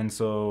 And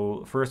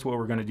so first what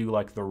we're going to do,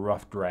 like the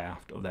rough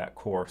draft of that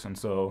course. And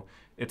so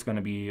it's going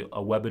to be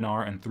a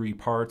webinar in 3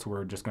 parts.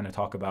 We're just going to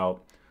talk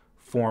about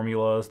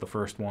formulas. The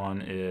first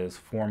one is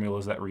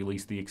formulas that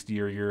release the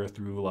exterior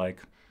through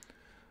like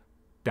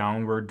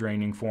downward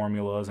draining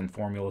formulas and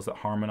formulas that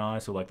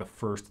harmonize. So like the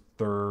first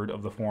third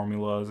of the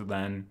formulas.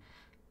 Then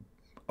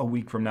a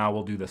week from now,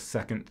 we'll do the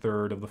second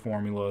third of the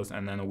formulas.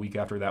 And then a week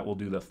after that, we'll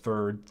do the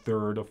third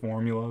third of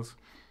formulas.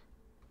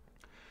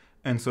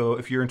 And so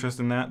if you're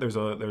interested in that, there's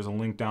a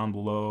link down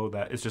below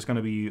that it's just going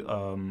to be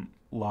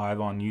live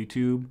on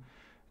YouTube,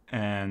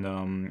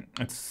 and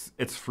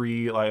it's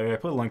free. Like I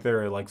put a link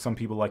there. Like some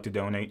people like to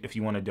donate. If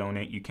you want to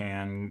donate, you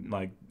can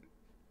like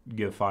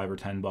give $5 or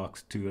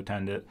 $10 to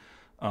attend it.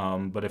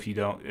 But if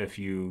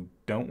you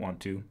don't want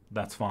to,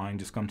 that's fine.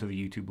 Just come to the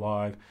YouTube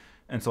live.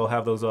 And so I'll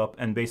have those up,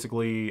 and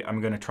basically I'm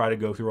going to try to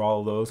go through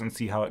all of those and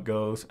see how it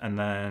goes, and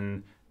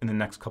then in the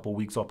next couple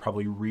weeks I'll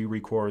probably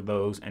re-record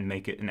those and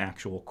make it an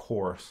actual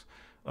course.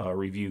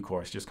 review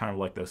course, just kind of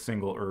like the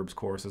single herbs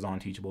course is on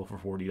Teachable for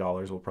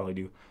 $40. We'll probably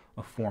do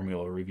a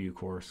formula review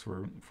course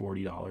for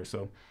 $40.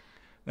 So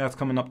that's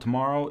coming up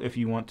tomorrow if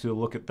you want to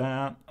look at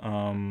that.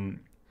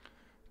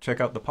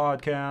 Check out the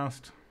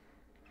podcast.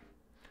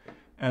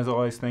 As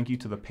always, thank you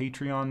to the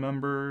Patreon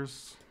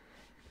members.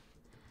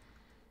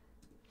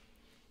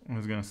 I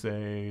was going to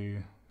say,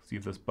 see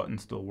if this button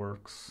still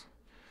works.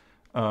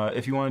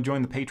 If you want to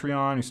join the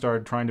Patreon, we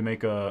started trying to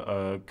make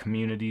a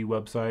community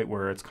website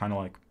where it's kind of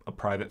like a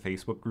private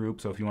Facebook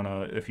group. So if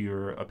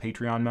you're a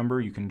Patreon member,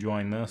 you can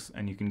join this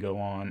and you can go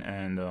on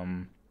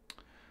and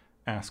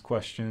ask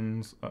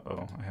questions.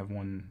 I have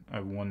one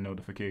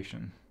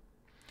notification.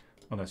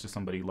 Oh, that's just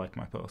somebody liked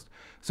my post.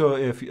 So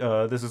if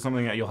this is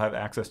something that you'll have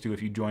access to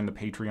if you join the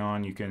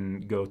Patreon, you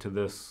can go to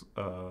this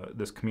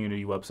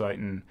community website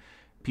and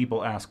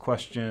people ask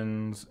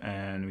questions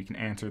and we can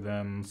answer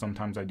them.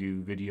 Sometimes I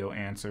do video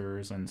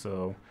answers, and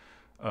so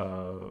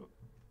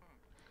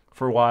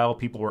for a while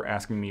people were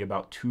asking me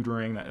about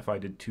tutoring, that if I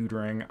did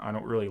tutoring. I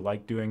don't really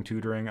like doing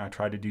tutoring. I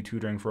tried to do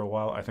tutoring for a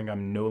while. I think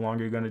I'm no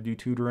longer going to do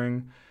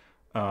tutoring.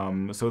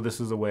 So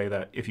this is a way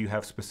that if you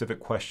have specific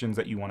questions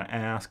that you want to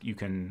ask, you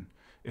can,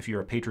 if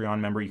you're a Patreon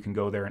member, you can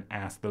go there and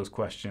ask those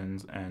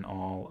questions, and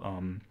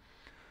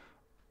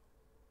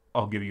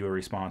I'll give you a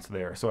response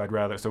there. So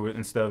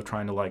instead of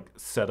trying to like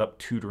set up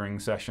tutoring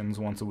sessions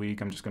once a week,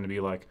 I'm just going to be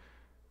like,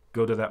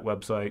 go to that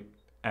website,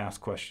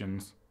 ask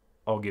questions,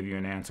 I'll give you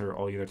an answer.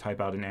 I'll either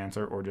type out an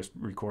answer or just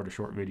record a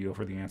short video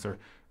for the answer,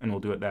 and we'll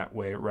do it that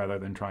way rather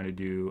than trying to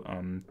do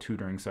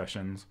tutoring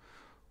sessions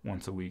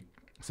once a week.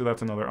 So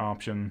that's another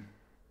option.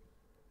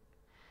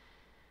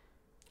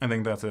 I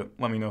think that's it.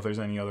 Let me know if there's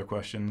any other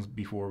questions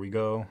before we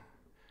go.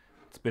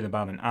 It's been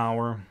about an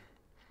hour.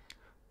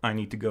 I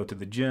need to go to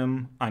the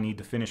gym. I need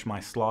to finish my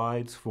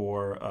slides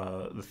for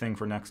the thing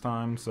for next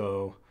time.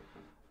 So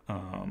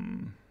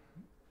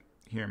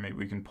here, maybe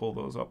we can pull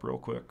those up real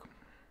quick.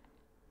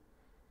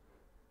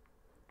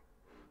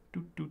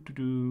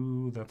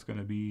 That's going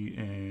to be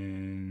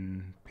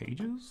in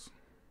Pages.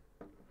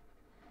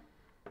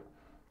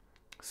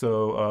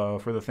 So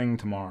for the thing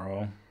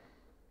tomorrow,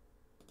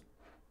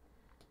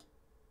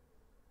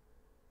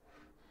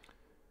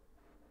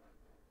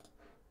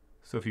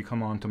 so if you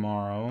come on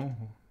tomorrow,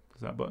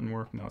 does that button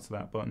work? No, it's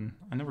that button.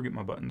 I never get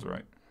my buttons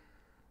right.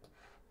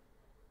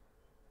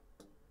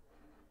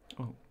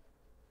 Oh.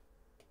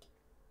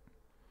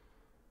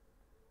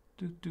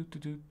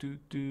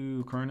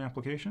 Current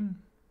application.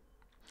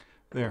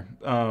 There.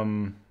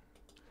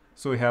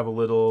 So we have a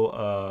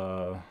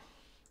little.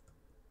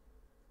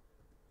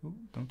 Ooh,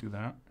 don't do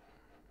that.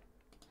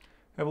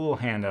 Have a little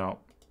handout.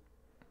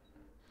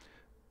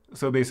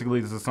 So basically,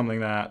 this is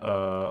something that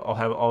I'll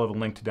have a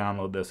link to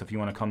download this. If you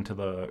want to come to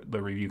the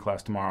review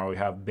class tomorrow, we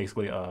have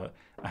basically a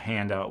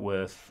handout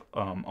with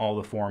all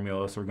the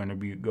formulas. So we're going to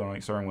be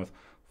starting with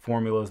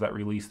formulas that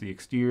release the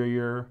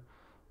exterior,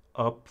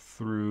 up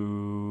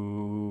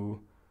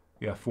through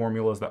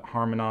formulas that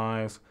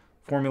harmonize,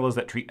 formulas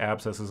that treat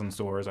abscesses and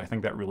sores. I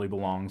think that really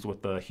belongs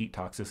with the heat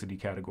toxicity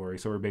category.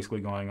 So we're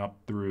basically going up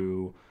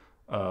through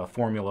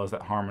formulas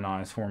that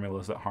harmonize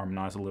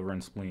the liver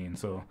and spleen.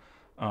 So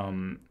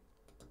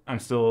I'm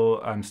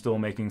still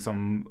making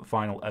some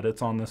final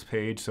edits on this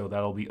page, so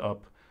that'll be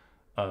up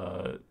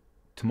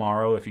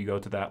tomorrow. If you go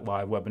to that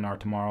live webinar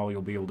tomorrow,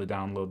 you'll be able to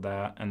download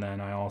that. And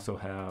then I also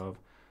have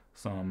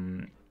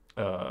some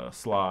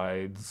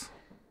slides.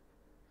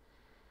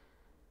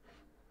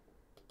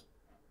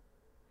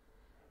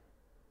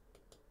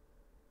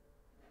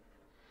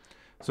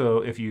 So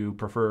if you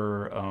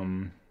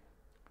prefer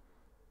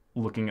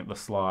looking at the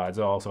slides,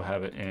 I also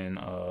have it in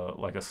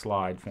like a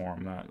slide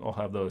form that I'll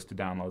have those to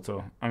download.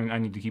 So I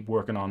need to keep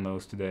working on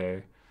those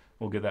today.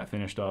 We'll get that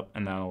finished up,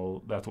 and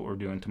that's what we're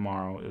doing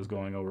tomorrow, is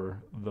going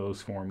over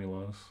those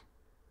formulas.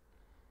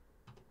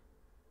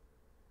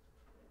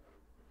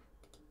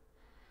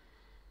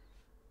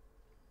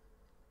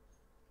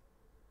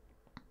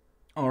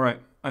 All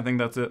right, I think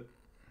that's it.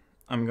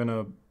 I'm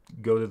gonna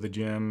go to the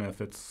gym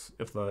if it's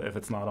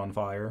not on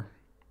fire.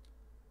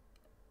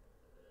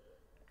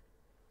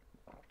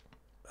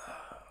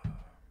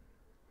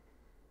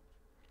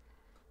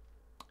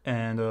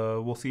 And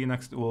we'll see you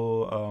next.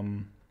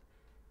 Again,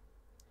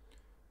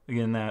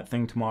 that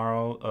thing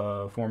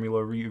tomorrow,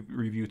 formula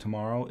review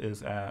tomorrow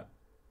is at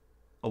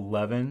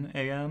 11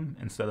 a.m.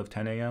 instead of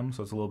 10 a.m.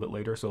 So it's a little bit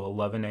later. So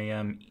 11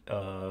 a.m.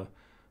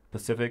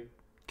 Pacific,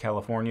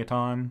 California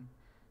time.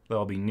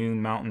 That'll be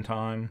noon Mountain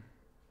time.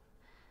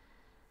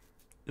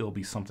 It'll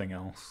be something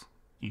else,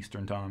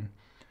 Eastern time.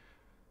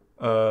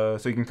 So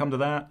you can come to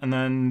that, and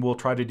then I'll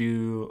try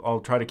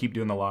to keep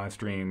doing the live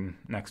stream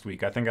next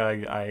week. I think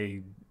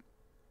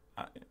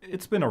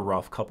it's been a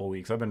rough couple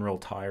weeks. I've been real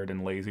tired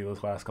and lazy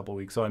those last couple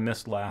weeks, so I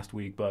missed last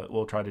week, but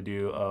we'll try to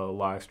do a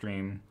live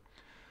stream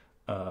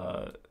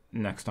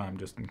next time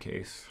just in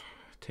case.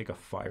 Take a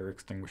fire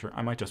extinguisher.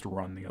 I might just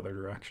run the other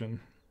direction.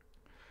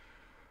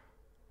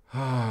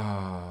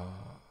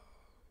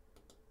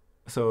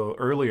 So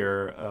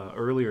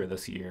earlier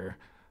this year,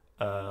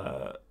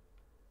 at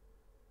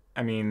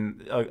I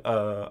mean,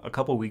 a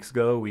couple weeks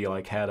ago, we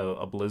like had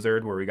a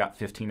blizzard where we got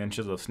 15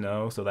 inches of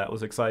snow, so that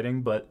was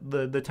exciting. But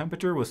the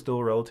temperature was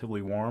still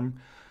relatively warm.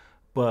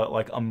 But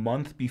like a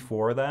month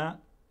before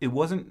that, there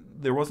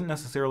wasn't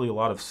necessarily a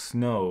lot of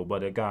snow,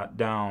 but it got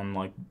down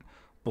like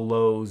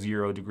below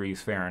 0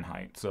 degrees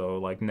Fahrenheit, so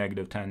like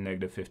 -10,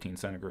 -15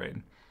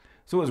 centigrade.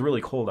 So it was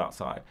really cold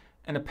outside.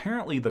 And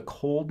apparently the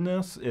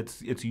coldness,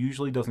 it's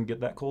usually doesn't get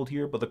that cold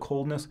here, but the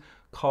coldness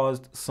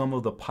caused some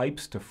of the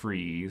pipes to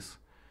freeze,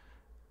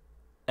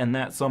 and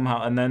that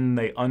somehow, and then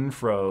they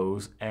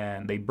unfroze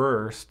and they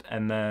burst,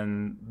 and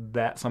then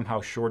that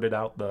somehow shorted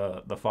out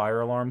the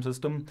fire alarm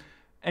system.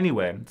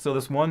 Anyway, so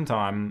this one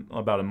time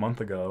about a month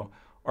ago,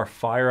 our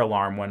fire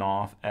alarm went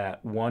off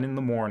at 1 in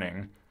the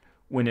morning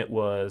when it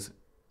was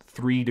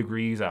 3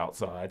 degrees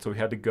outside. So we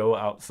had to go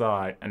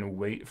outside and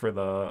wait for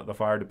the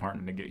fire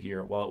department to get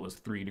here while it was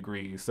 3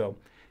 degrees. So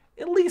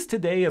at least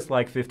today it's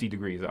like 50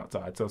 degrees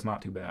outside, so it's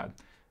not too bad.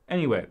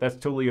 Anyway, that's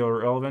totally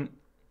irrelevant.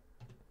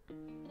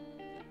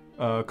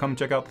 Come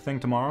check out the thing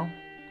tomorrow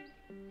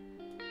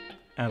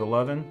at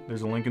 11.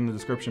 There's a link in the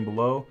description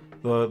below.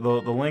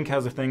 The link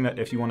has a thing that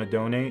if you want to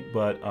donate,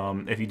 but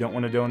if you don't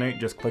want to donate,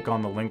 just click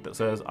on the link that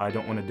says I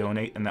don't want to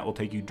donate, and that will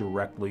take you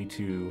directly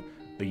to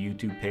the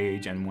YouTube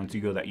page. And once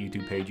you go to that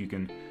YouTube page, you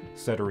can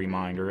set a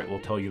reminder. It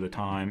will tell you the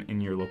time in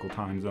your local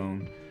time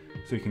zone,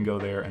 so you can go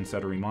there and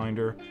set a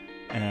reminder.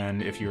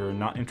 And if you're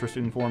not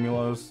interested in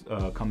formulas,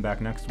 come back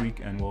next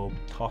week and we'll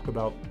talk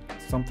about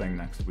something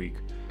next week.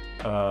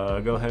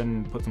 Go ahead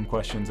and put some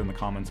questions in the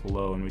comments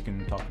below and we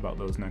can talk about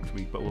those next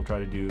week, but we'll try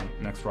to do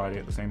next Friday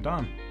at the same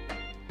time.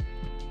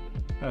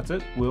 That's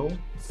it. We'll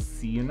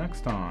see you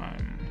next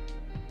time.